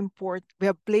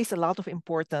a lot of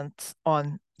importance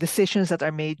on decisions that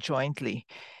are made jointly.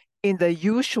 In the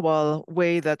usual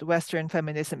way that Western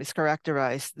feminism is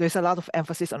characterized, there's a lot of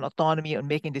emphasis on autonomy, on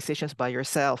making decisions by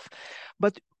yourself.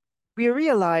 But we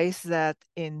realize that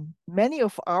in many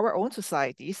of our own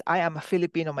societies, I am a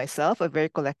Filipino myself, a very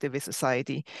collectivist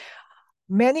society,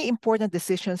 many important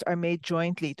decisions are made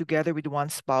jointly together with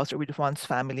one's spouse or with one's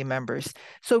family members.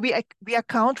 So we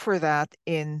account for that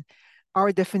in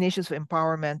our definitions of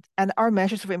empowerment, and our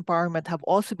measures of empowerment have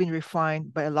also been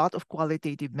refined by a lot of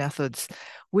qualitative methods,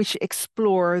 which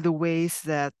explore the ways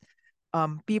that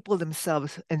people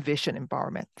themselves envision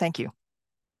empowerment. Thank you.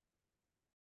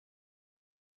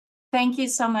 Thank you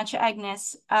so much,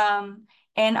 Agnes.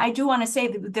 And I do want to say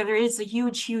that there is a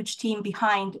huge team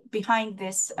behind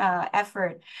this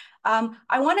effort.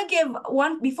 I want to give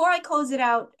one, before I close it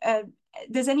out,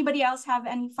 does anybody else have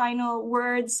any final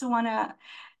words who want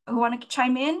to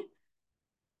chime in?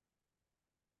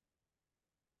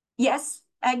 Yes,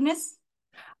 Agnes?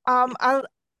 I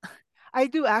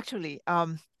do actually.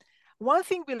 One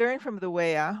thing we learned from the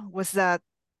WEA was that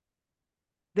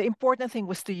the important thing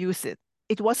was to use it.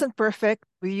 It wasn't perfect.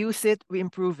 We use it, we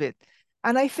improve it.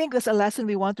 And I think that's a lesson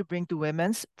we want to bring to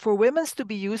women's. For women's to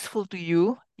be useful to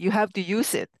you, you have to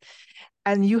use it.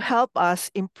 And you help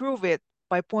us improve it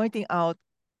by pointing out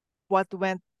what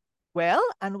went well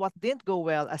and what didn't go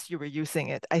well as you were using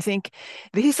it. I think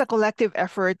this is a collective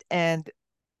effort, and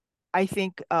I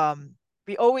think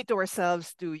we owe it to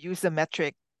ourselves to use the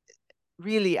metric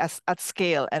really as at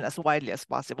scale and as widely as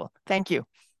possible. Thank you.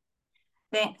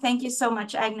 Thank you so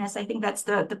much, Agnes. I think that's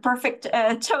the perfect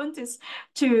tone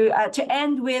to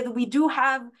end with. We do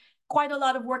have quite a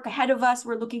lot of work ahead of us.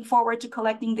 We're looking forward to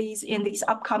collecting these in these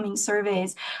upcoming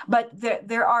surveys, but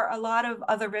there are a lot of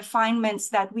other refinements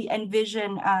that we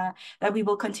envision that we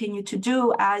will continue to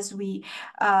do as we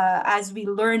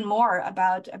learn more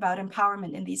about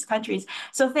empowerment in these countries.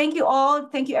 So thank you all.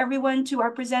 Thank you everyone, to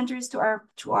our presenters, to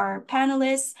our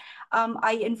panelists.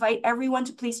 I invite everyone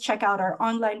to please check out our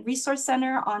online resource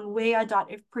center on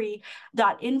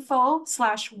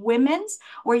wea.ifpri.info/womens,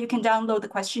 where you can download the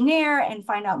questionnaire and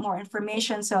find out more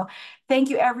information. So thank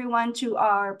you everyone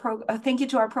thank you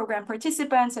to our program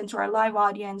participants and to our live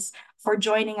audience for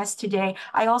joining us today.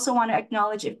 I also want to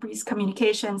acknowledge IFPRI's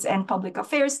communications and public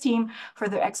affairs team for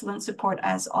their excellent support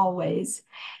as always.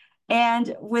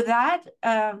 And with that,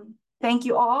 thank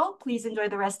you all. Please enjoy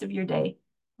the rest of your day.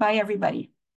 Bye, everybody.